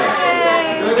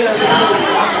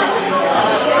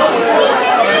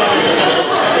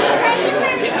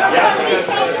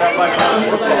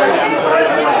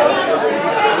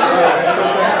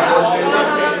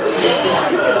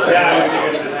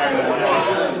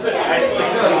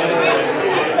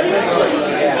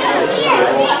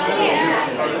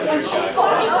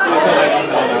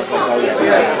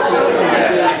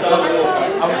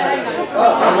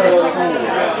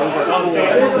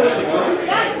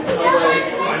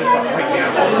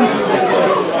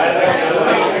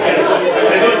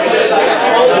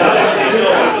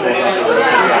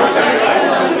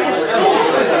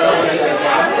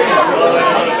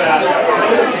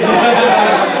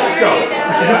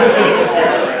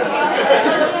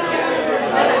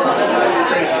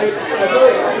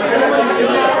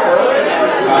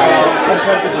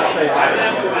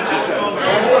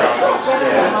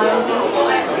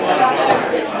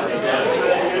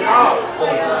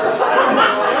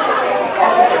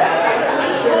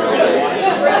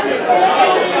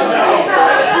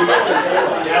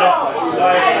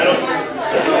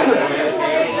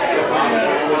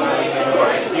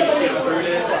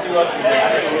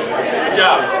 Good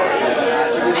job.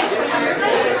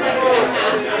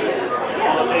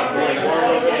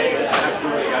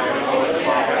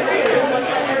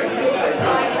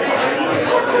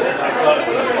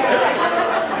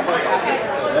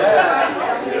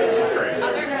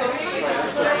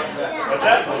 What's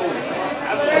that?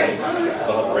 Absolutely.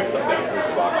 They'll have to break stuff down for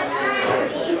the box.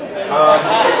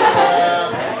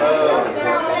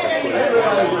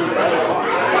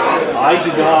 I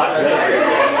did not.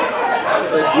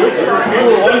 You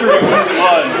were wondering what it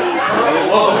was, and it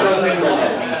wasn't one of those things.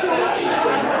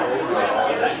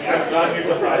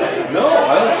 No,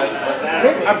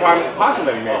 I'm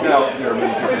postulating maybe. Now, there are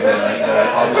many people that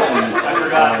obviously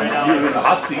you're in the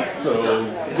hot seat, so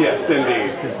yes,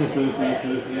 indeed.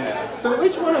 So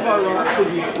which one of our rocks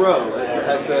did you throw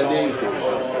at the names?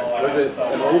 Was it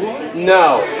an old one?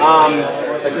 No,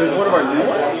 Like there's one of our new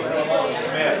ones?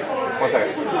 one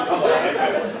second.